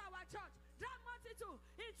into our church, drag multitude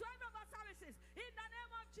into any of our services. In the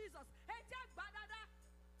name of Jesus.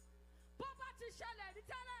 Poverty shele di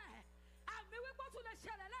tele. Àmì wípé tún lè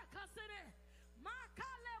ṣẹlẹ̀ lẹ́ẹ̀kan sí ni.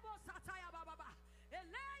 Makalebo sataya baba.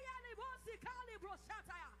 Eleya libo sikali bro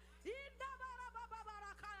sataya. Indabara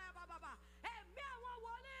baba kaya baba. Ẹ̀mí àwọn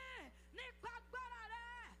wọlé nípa agbára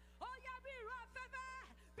rẹ̀. Ó yẹ bí ìró afẹ́fẹ́,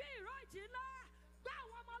 bí ìró ìjìnlẹ̀. Gbá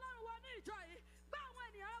àwọn ọmọ Ọlọ́run wọ ní ìjọ yìí. Gbá àwọn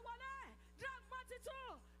ènìyàn wọlé. Drag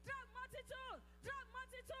multitude, drag multitude, drag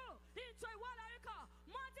multitude into a wall, Erica.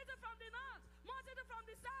 Multitude from the north, multitude from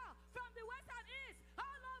the south, from the west and east,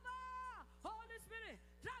 all over. Holy Spirit,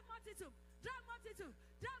 drag multitude, drag multitude,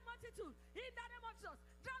 drag multitude in the name of Jesus.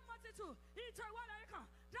 Drag multitude into a wall, Erica.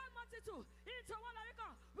 Drag multitude into a wall, Erica.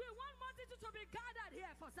 We want multitude to be gathered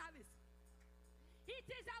here for service. It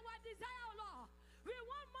is our desire, O Lord. We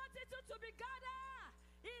want multitude to be gathered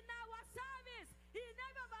in our service, in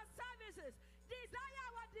every of our services.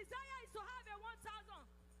 Our desire is to have a 1,000.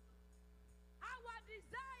 Our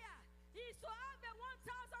desire is to have a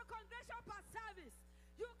 1,000 congregation per service.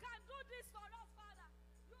 You can do this for us, Father.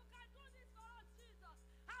 You can do this for us, Jesus.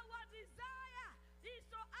 Our desire is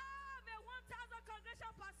to have a 1,000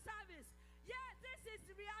 congregation per service. Yes, this is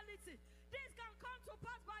reality. This can come to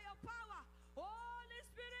pass by your power. Holy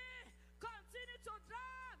Spirit, continue to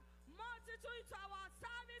drive multitude into our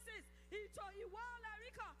services, into Iwala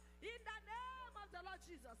Rica, in the name of the Lord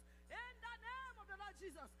Jesus. In the name of the Lord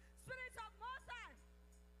Jesus. Spirit of Most High,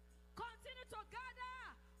 continue to gather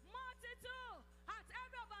multitude at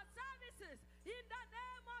every of our services. In the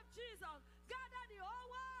name of Jesus, gather the whole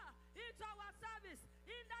world into our service.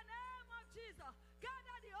 In the name of Jesus,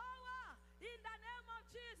 gather the whole world. In the name of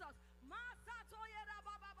Jesus, Lord,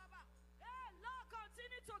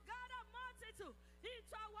 continue to gather multitude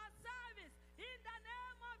into our service. In the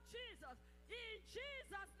name of Jesus. In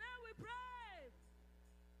Jesus' name we pray.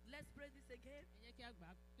 Let's pray this again.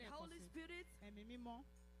 The Holy Spirit,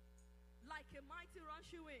 like a mighty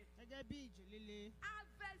rushing wind,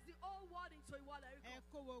 harvest the whole world into a wall.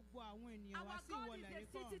 Our God is a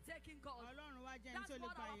city taking God. That's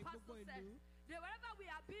what our pastor said. Wherever we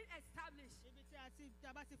are being established,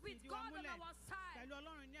 with God on our side,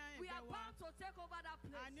 we are bound to take over that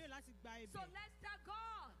place. So let's tell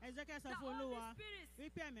God, the Holy Spirit,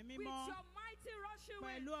 with your mighty rushing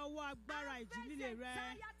wind, harvest the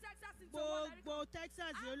entire Texas into one.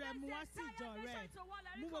 Texas yóò lè mú wá sí ìjọ rẹ̀.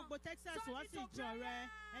 Mú gbogbo Texas wá sí ìjọ rẹ̀.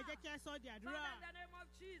 Ẹ jẹ́ kí a sọ di àdúrà. Father, in the name of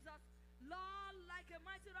Jesus, Lord, like a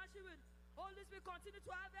mighty rushing wind, Holy Spirit, continue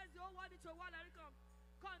to harvest the whole world into one.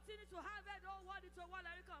 Continue to harvest the whole world into one.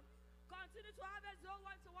 Continue to harvest the whole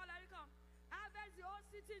world into one. Harvest the whole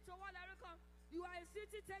city into one. You are a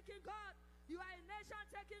city taking God. You are a nation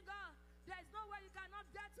taking God. There is no way you cannot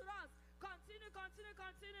get to us. Continue, continue,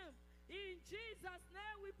 continue. In Jesus'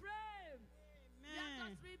 name we pray. We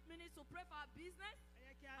have just 3 minutes to pray for our business.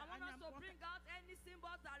 I want us to bring out any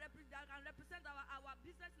symbols that can represent our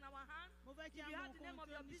business in our hand. If you have the name of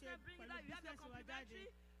your business, bring it out. If you have your complimentary,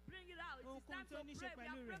 bring it out. It's time to pray. We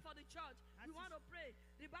are praying for the church. We want to pray.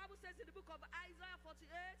 The Bible says in the book of Isaiah 48,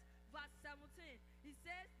 verse 17, it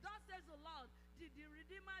says, "Thus says the Lord, the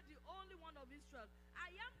Redeemer, the only one of Israel. I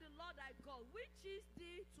am the Lord thy God, which is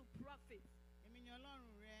thee to profit."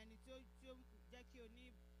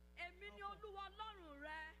 Èmi ni Olúwa Ọlọ́run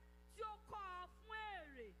rẹ tí ó kọ́ ọ fún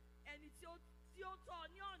èrè, ẹni tí ó tọ́ ọ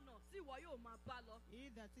ní ọ̀nà tí ìwọ yóò máa bá lọ. He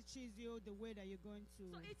that teaches you the way that you're going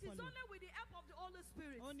to follow. So it is only with the help of the Holy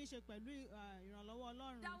Spirit ó ní ṣe pẹ̀lú ìrànlọ́wọ́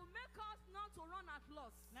Ọlọ́run that will make us not to run at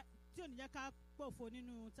loss. Tí ò ní jẹ́ ká pòfo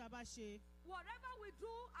nínú tá a bá ṣe. Whatever we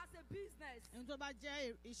do as a business, ohun tó bá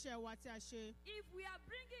jẹ́ iṣẹ́ wa tí a ṣe. If we are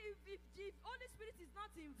bringing, if Holy Spirit is not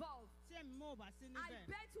involved, tí ẹ̀mí mọ́ ò bá sí níbẹ̀, I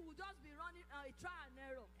bet you will just be running a trial and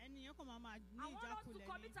error. Ènìyàn kò máa ní ìjákulẹ̀ ni. I want us to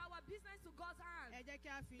commit our business to God's hand. Ẹ jẹ́ kí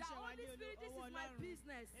a fi iṣẹ́ wa lé ọwọ́ Ọlọ́run. This is my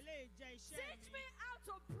business. Eléyìí jẹ́ iṣẹ́ mi. Teach me how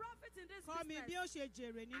to profit in this business. Kọ́ mi bí ó ṣe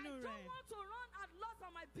jèrè nínú rẹ̀. I don't want to run at loss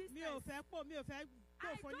on my business. Mi ò fẹ́ pòfo nínú rẹ̀.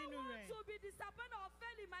 I don't want to be disappointed or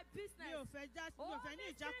fail in my business. Mi ò fẹ́ ní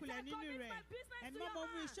ìjákulẹ̀ nínú rẹ̀. Ẹ̀mí mọ́ mo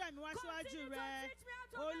mú iṣẹ́ mi wá síwájú rẹ̀.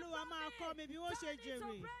 Olúwa máa kọ́ mi bí wọ́n ṣe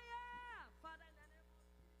jèrè.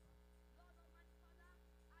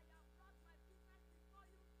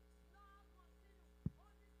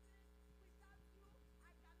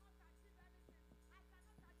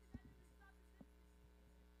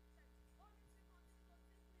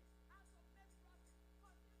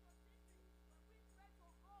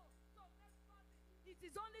 It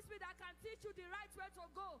is only Spirit that can teach you the right way to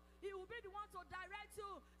go. He will be the one to direct you.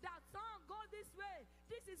 That son, go this way.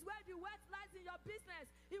 This is where the wealth lies in your business.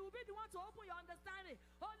 He will be the one to open your understanding.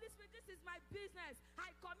 Holy Spirit, this is my business. I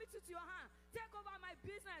commit it to your hand. Take over my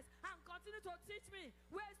business and continue to teach me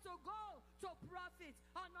ways to go to profit.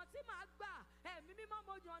 Ọ̀nà tí màá gbà, ẹ̀mí mímọ́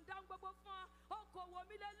mo yọ̀ǹda gbogbo fún ọ. Okòwò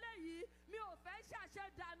mi lélẹ́yìí. Mi ò fẹ́ ṣàṣẹ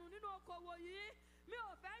dànù nínú okòwò yìí. Mi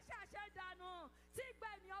ò fẹ́ ṣàṣẹ dànù. Tí ìgbà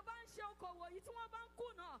ènìyàn bá ń ṣe okòwò yìí tí wọ́n bá ń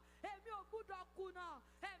kùnà, èmi ò gbúdọ̀ kùnà.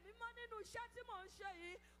 Ẹ̀mí mọ́ nínú iṣẹ́ tí mò ń ṣe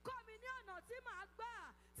yìí. Kọ́ mi ní ọ̀nà tí màá gbà,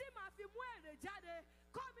 tí màá fi mú èrè jáde.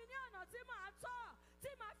 Kọ́ mi ní ọ̀nà tí màá tọ̀, tí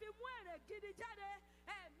màá fi mú èrè gidi jáde.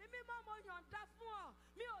 Ẹ̀mí mímọ́ mo yọ̀ǹda fún ọ.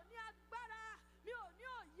 Mi ò ní agbára, mi ò ní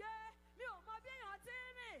òye, mi ò mọ bí èèyàn ti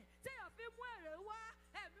ń rìn, tí èèyàn fi mú èrè wá.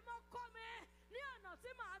 Ẹ̀mí mọ́ kọ́ mi ní ọ̀nà tí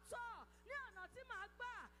màá tọ̀, ní ọ̀nà tí màá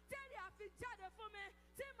gbà, tí èrè àfi jáde fún mi,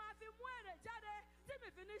 tí màá fi mú èrè jáde, tí mi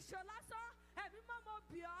fi ní ṣe lásán. Ẹ̀mí mọ́ mo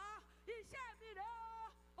bì ọ́, iṣẹ́ mi rè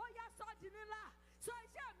ó, ó yá sọ di nílà, sọ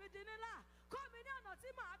iṣẹ́ mi di nílà. Kọ́ mi ní ọ̀nà tí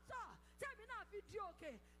màá tọ̀, tí èmi náà fi di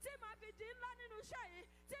òkè, tí màá fi di ńlá nínú iṣẹ́ yìí,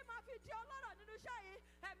 tí màá fi di ọlọ́rọ̀ nínú iṣẹ́ yìí.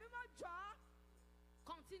 Ẹ̀mí mọ́ jọ̀ọ́,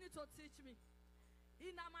 continue to teach me.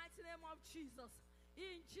 In the mighty name of Jesus.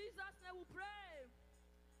 In Jesus' name we pray.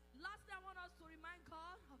 Lastly, I want us to remind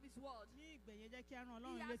God of His word. Ní ìgbẹ̀yìn jẹ́ kí a rán He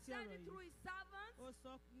Ọlọ́run has létí said ọ̀rọ̀ it through yìí. His servants Ó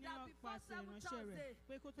sọ ní that before ọ̀pàṣẹ 7 ìránṣẹ́ rẹ̀ Thursday,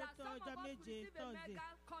 pé kó tó that tó some of ọjọ́ us will méje receive a Thursday. mega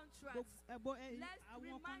contract. Let's Àwọn kan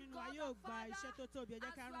remind nínú wa God yóò of gba Father, iṣẹ́ tó tóbi. Ẹ jẹ́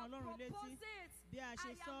as kí a you rán have Ọlọ́run létí. proposed it, Bí a ṣe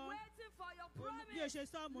I sọ, am waiting for your promise. bí o ṣe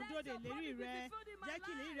sọ, mo ń dúró Let de your ìlérí promise be rẹ. fulfilled in my Jẹ́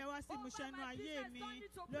kí ìlérí rẹ wá sí life. ìmúṣẹ Over nínú my ayé business, mi, turn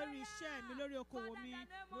it to lórí prayer. iṣẹ́ mi, lórí okòwò Father, mi. in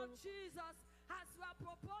the name of Jesus, as you have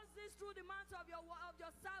proposed this through the mouth of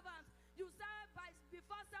your servant, you said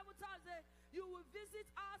before 7 Thursday, you will visit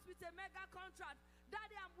us with a mega contract.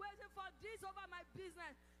 Daddy, I'm waiting for this over my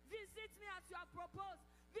business. Visit me as you have proposed.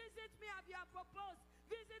 Visit me as you have proposed.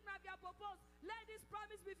 Visit me as you have proposed. Let this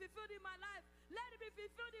promise be fulfilled in my life. Let it be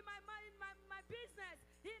fulfilled in my mind, my business.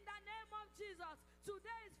 In the name of Jesus.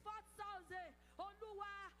 Today is 4th Thursday.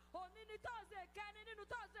 Olúwa, òní ni Thursday kẹ́ni nínú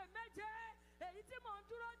Thursday méje. Èyí tí mò ń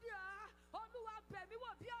dúró dì ọ́. Olúwa, bẹ̀ mí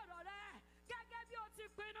wò bí ọ̀rọ̀ rẹ. Gẹ́gẹ́ bí o ti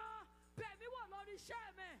pinnu. Bẹ̀ mí wò lórí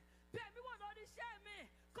iṣẹ́ mi. Bẹ̀ mí wò lórí iṣẹ́ mi.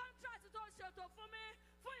 Contract tó ṣètò fún mi.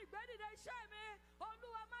 Fún ìgbédìde iṣẹ́ mi.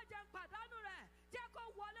 Olúwa, má jẹ́ n pàdánù rẹ̀. Jẹ́ kó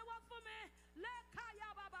wọlé wá fún mi. Lẹ́kàyà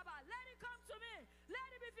bàbàbà. Let it come to me.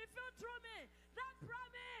 Let it be fulfilled through me. That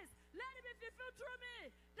promise. Let it be fulfilled through me.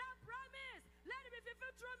 That promise. Let it be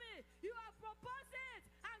fulfilled through me. You have proposed it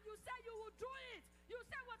and you say you will do it. You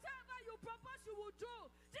say whatever you propose you will do.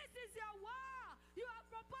 This is your word. You have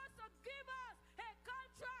proposed to give us a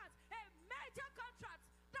contract, a major contract.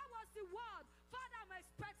 That was the word. Father, I'm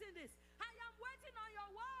expecting this. I am waiting on your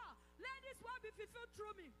word. Let this word be fulfilled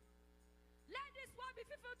through me. Let this word be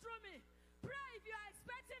fulfilled through me. Pray if you are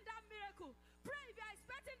expecting that miracle. Pray if you are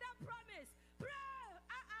expecting that promise. Pray.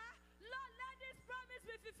 Lord, let this promise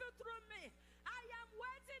be fulfilled through me. I am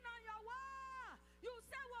waiting on your word. You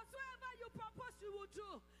say whatsoever you propose you will do.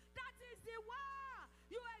 That is the word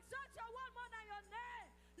You exalt your word more than your name.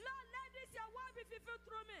 Lord, let this your word be fulfilled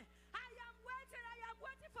through me. I am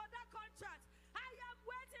waiting for that contract. I am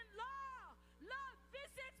waiting, Lord. Lord,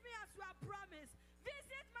 visit me as you have promised.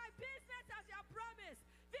 Visit my business as you have promised.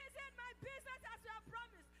 Visit my business as you have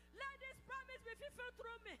promised. Let this promise be fulfilled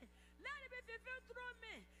through me. Let it be fulfilled through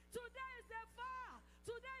me. Today is the 4th.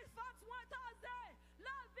 Today is 4th Thursday.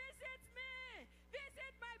 Lord, visit me.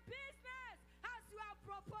 Visit my business as you have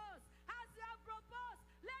proposed. As you have proposed.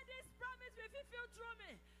 Let this promise be fulfilled through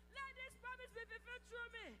me. Let this promise be fulfilled through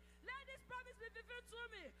me. Let this promise be fulfilled through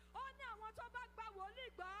me. Ó ní àwọn tó bá gba wòlíì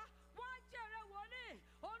gbọ́, wọ́n jèrè wòlíì.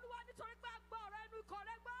 Olúwa nítorí pé a gbọ́ ọ̀rọ̀ ẹnu ikọ̀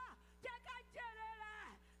rẹ gbọ́. Jẹ́ ká jèrè rẹ̀.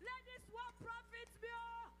 Let this word profit me.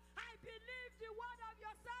 I believe the word of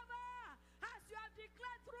your servant as you have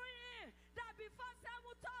declared through him that before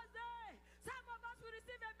 7th Thursday, some of us will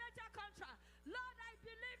receive a major contract. Lord, I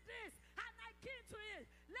believe this and I key to it.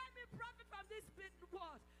 Let me profit from this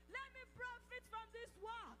word. Let me profit from this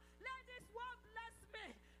word. Let this word bless me.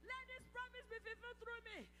 Let this promise be fulfilled through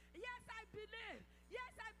me. Yes, I believe.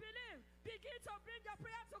 Yes, I believe. Begin to bring your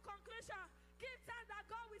prayer to conclusion. Give thanks that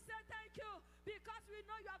God will say thank you because we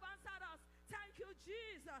know you have answered us. Thank you,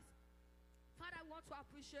 Jesus. Father, I want to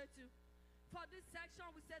appreciate you. For this section,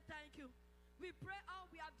 we say thank you. We pray all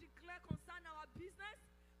we have declared concerning our business,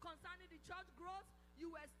 concerning the church growth,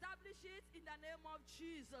 you will establish it in the name of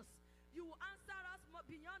Jesus. You will answer us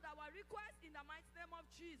beyond our request in the mighty name of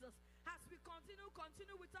Jesus. As we continue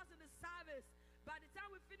with us in the service. By the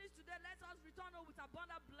time we finish today, let us return with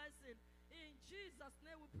abundant blessing. In Jesus'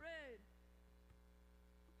 name we pray.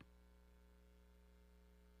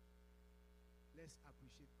 Let's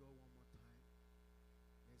appreciate God one more time.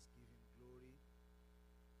 Let's give him glory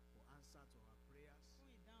for answer to our prayers.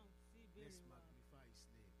 Let's magnify his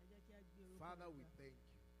name. Father, we thank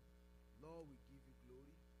you. Lord, we give you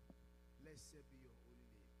glory. Blessed be your holy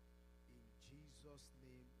name. In Jesus'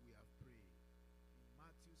 name we have prayed. In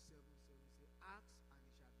Matthew 7:7 say, ask and it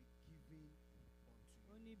shall be given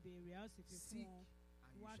unto you. Seek and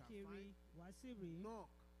you shall find. Knock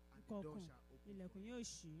and the door shall open.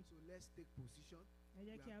 So let's take position.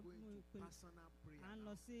 We are going to personal prayer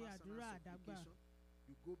now, personal supplication.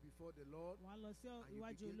 You go before the Lord and you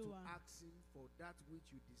begin to ask him for that which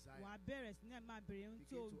you desire. Begin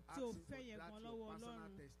to ask him for that your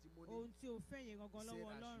personal testimony. Say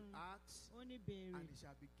that you ask and it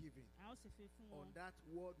shall be given. On that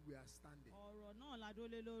word we are standing.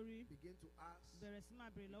 Begin to ask. Begin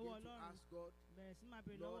to ask God,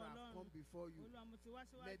 Lord, I've come before you.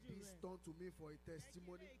 Let this turn to me for a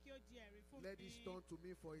testimony. Let this turn to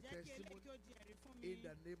me for a testimony. In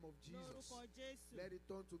the name of Jesus. Let it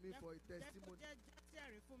turn to me for a testimony.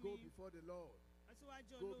 Go before the Lord.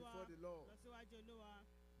 Go before the Lord.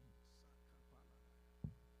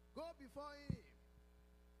 Go before him.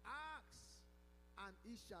 Ask and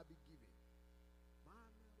it shall be given.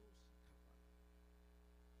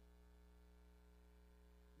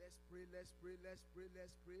 Let's pray, let's pray, let's pray,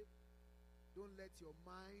 let's pray. Don't let your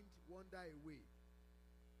mind wander away.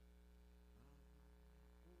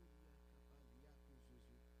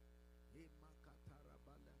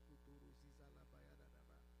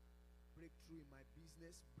 Breakthrough in my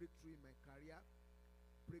business, breakthrough in my career,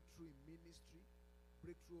 breakthrough in ministry,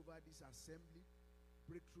 breakthrough over this assembly,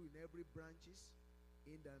 breakthrough in every branches.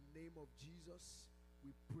 In the name of Jesus,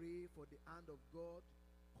 we pray for the hand of God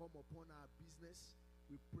come upon our business.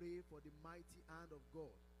 We pray for the mighty hand of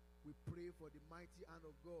God. We pray for the mighty hand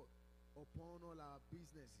of God upon all our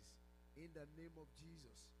businesses. In the name of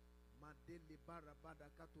Jesus.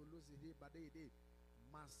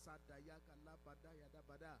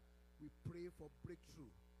 We pray for breakthrough.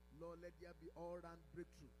 Lord, let there be all-round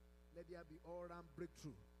breakthrough. Let there be all-round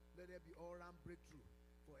breakthrough. Let there be all-round breakthrough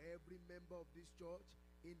for every member of this church.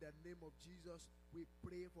 In the name of Jesus, we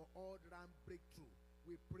pray for all-round breakthrough.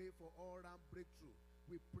 We pray for all-round breakthrough.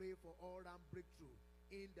 We pray for all-round breakthrough.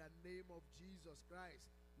 In the name of Jesus Christ,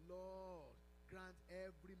 Lord, grant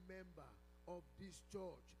every member of this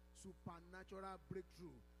church supernatural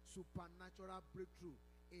breakthrough. Supernatural breakthrough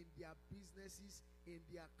in their businesses, in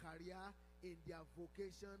their career, in their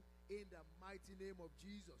vocation, in the mighty name of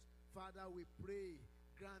Jesus. Father, we pray,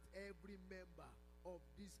 grant every member of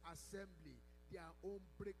this assembly their own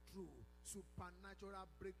breakthrough, supernatural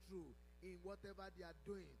breakthrough in whatever they are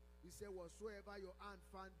doing. We say whatsoever your hand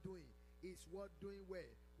found doing is worth doing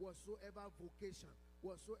well. Whatsoever vocation,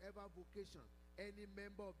 any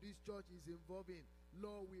member of this church is involved in,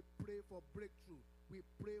 Lord, we pray for breakthrough. We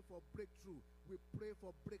pray for breakthrough. we pray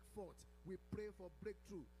for breakforth. We pray for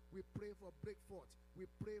breakthrough. We pray for breakforth. We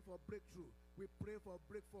pray for breakthrough. We pray for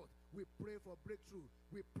breakforth. We pray for breakthrough.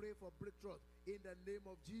 We pray for breakthrough in the name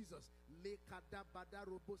of Jesus. Lekada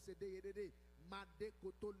badarobo sede yedede. Made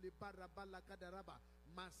koto libaraba lakadaraba.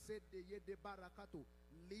 Masede yede barakato.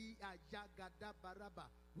 Li ayagada baraba.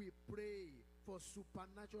 We pray for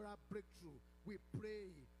supernatural breakthrough. We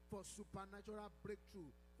pray for supernatural breakthrough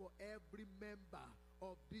for every member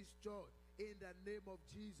of this church in the name of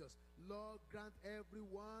Jesus. Lord, grant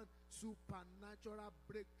everyone supernatural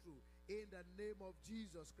breakthrough in the name of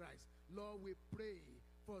Jesus Christ. Lord, we pray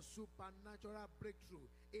for supernatural breakthrough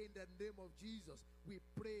in the name of Jesus. We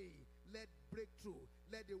pray, let breakthrough,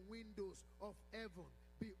 let the windows of heaven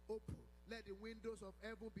be open. Let the windows of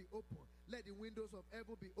heaven be open. Let the windows of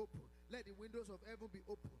heaven be open. Let the windows of heaven be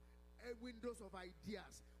open. Windows of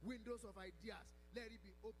ideas. Windows of ideas. Let it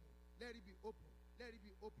be open. Let it be open. Let it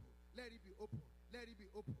be open. Let it be open. Let it be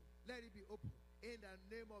open. Let it be open. In the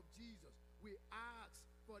name of Jesus, we ask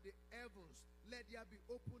for the heavens. Let there be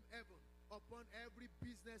open heaven upon every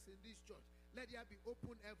business in this church. Let there be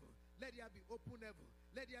open heaven. Let there be open heaven.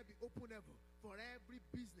 Let there be open heaven for every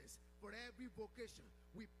business, for every vocation.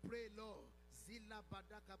 We pray, Lord. Zila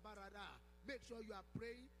badaka barada. Make sure you are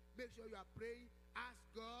praying. Make sure you are praying. Ask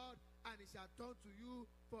God, and He shall turn to you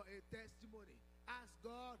for a testimony. Ask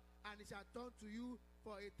God, and He shall turn to you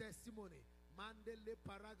for a testimony. Mandele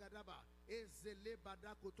paragadaba. Ezele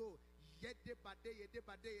badakoto. Yede bade, yede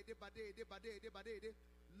bade, yede bade, yede bade, yede bade, yede.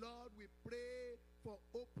 Lord, we pray for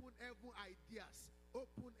open heaven ideas,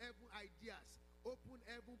 open heaven ideas, open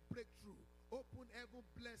heaven breakthrough, open heaven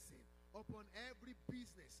blessing upon every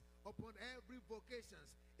business, upon every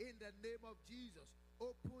vocations in the name of Jesus.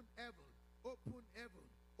 Open heaven, open heaven,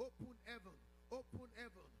 open heaven, open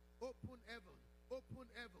heaven, open heaven, open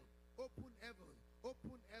heaven, open heaven,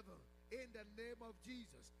 open heaven in the name of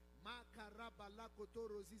Jesus. Makarabala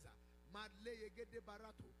kotoroziza, madle yegede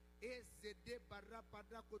barato. Ezede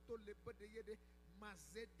barapada koto lebede yede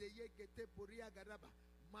mazede yegete poria gadaba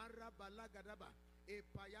marabala gadaba e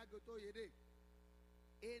payagoto yede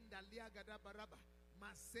endalia gadaba raba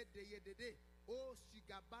mazede yede o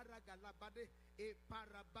shigabara galabade e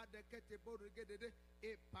parabade kete borigede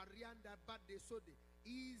e parianda bade sode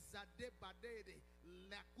izade badede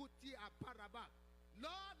lakuti aparaba.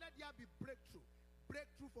 Lord, let there be breakthrough,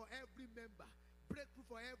 breakthrough for every member, breakthrough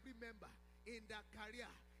for every member in their career,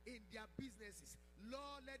 in their businesses.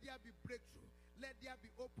 Lord, let there be breakthrough. Let there be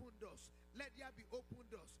open doors. Let there be open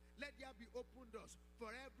doors. Let there be open doors for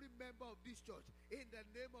every member of this church in the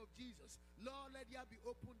name of Jesus. Lord, let there be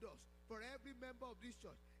open doors for every member of this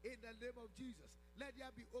church in the name of Jesus. Let there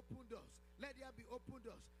be open doors. Let there be open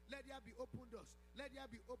doors. Let there be open doors. Let there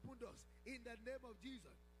be open doors in the name of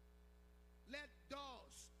Jesus. Let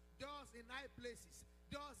doors in high places,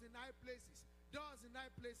 doors in high places, doors in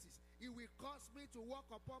high places. It will cause me to walk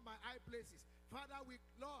upon my high places. Father,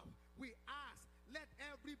 Lord, we ask, let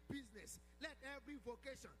every business, let every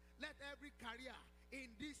vocation, let every career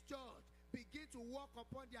in this church begin to walk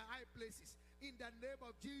upon their high places. In the name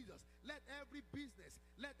of Jesus, let every business,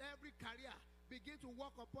 let every career begin to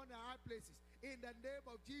walk upon their high places. In the name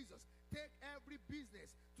of Jesus, take every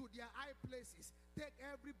business to their high places. Take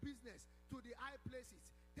every business to the high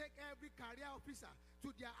places. Take every career officer to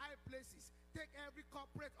their high places. Take every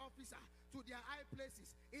corporate officer to their high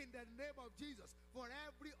places in the name of Jesus. For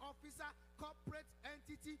every officer, corporate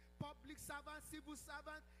entity, public servant, civil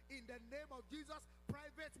servant, in the name of Jesus,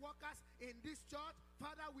 private workers in this church,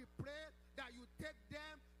 Father, we pray that you take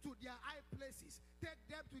them to their high places. Take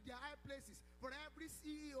them to their high places. For every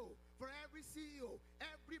CEO,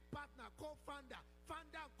 every partner, co-founder,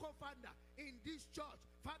 founder, co-founder in this church,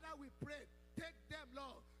 Father, we pray, take them,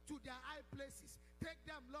 Lord, to their high places. Take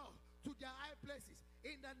them, Lord, to their high places.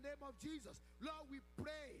 In the name of Jesus, Lord, we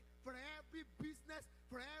pray for every business,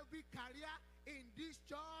 for every career in this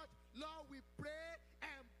church. Lord, we pray,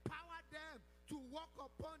 empower them to walk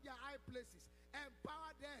upon their high places.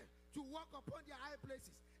 Empower them to walk upon their high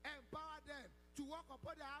places. Empower them to walk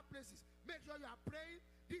upon their high places. Make sure you are praying.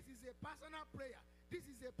 This is a personal prayer. This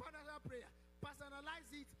is a personal prayer. Personalize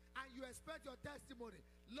it and you expect your testimony.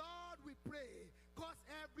 Lord, we pray, cause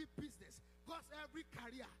every business, cause every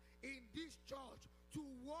career in this church to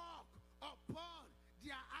walk upon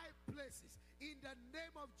their high places. In the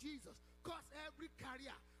name of Jesus, cause every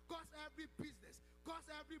career, cause every business, cause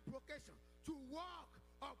every vocation to walk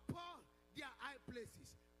upon their high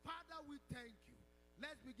places. Father, we thank you.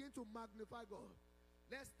 Let's begin to magnify God.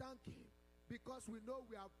 Let's thank Him because we know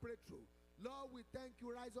we have breakthrough. Lord, we thank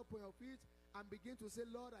you. Rise up on your feet and begin to say,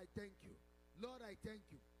 Lord, I thank you. Lord, I thank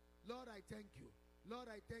you. Lord, I thank you. Lord,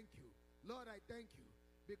 I thank you. Lord, I thank you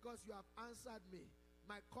because you have answered me.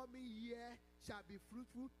 My coming year shall be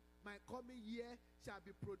fruitful. My coming year shall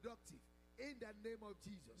be productive. In the name of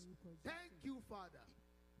Jesus. Thank you, Father.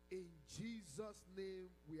 In Jesus' name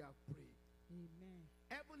we have prayed. Amen.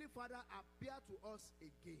 Heavenly Father, appear to us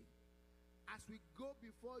again. As we go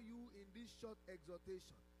before you in this short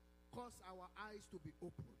exhortation, cause our eyes to be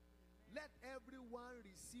open. Let everyone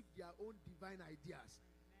receive their own divine ideas.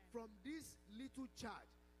 From this little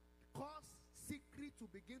charge, cause secret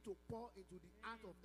to begin to pour into the heart of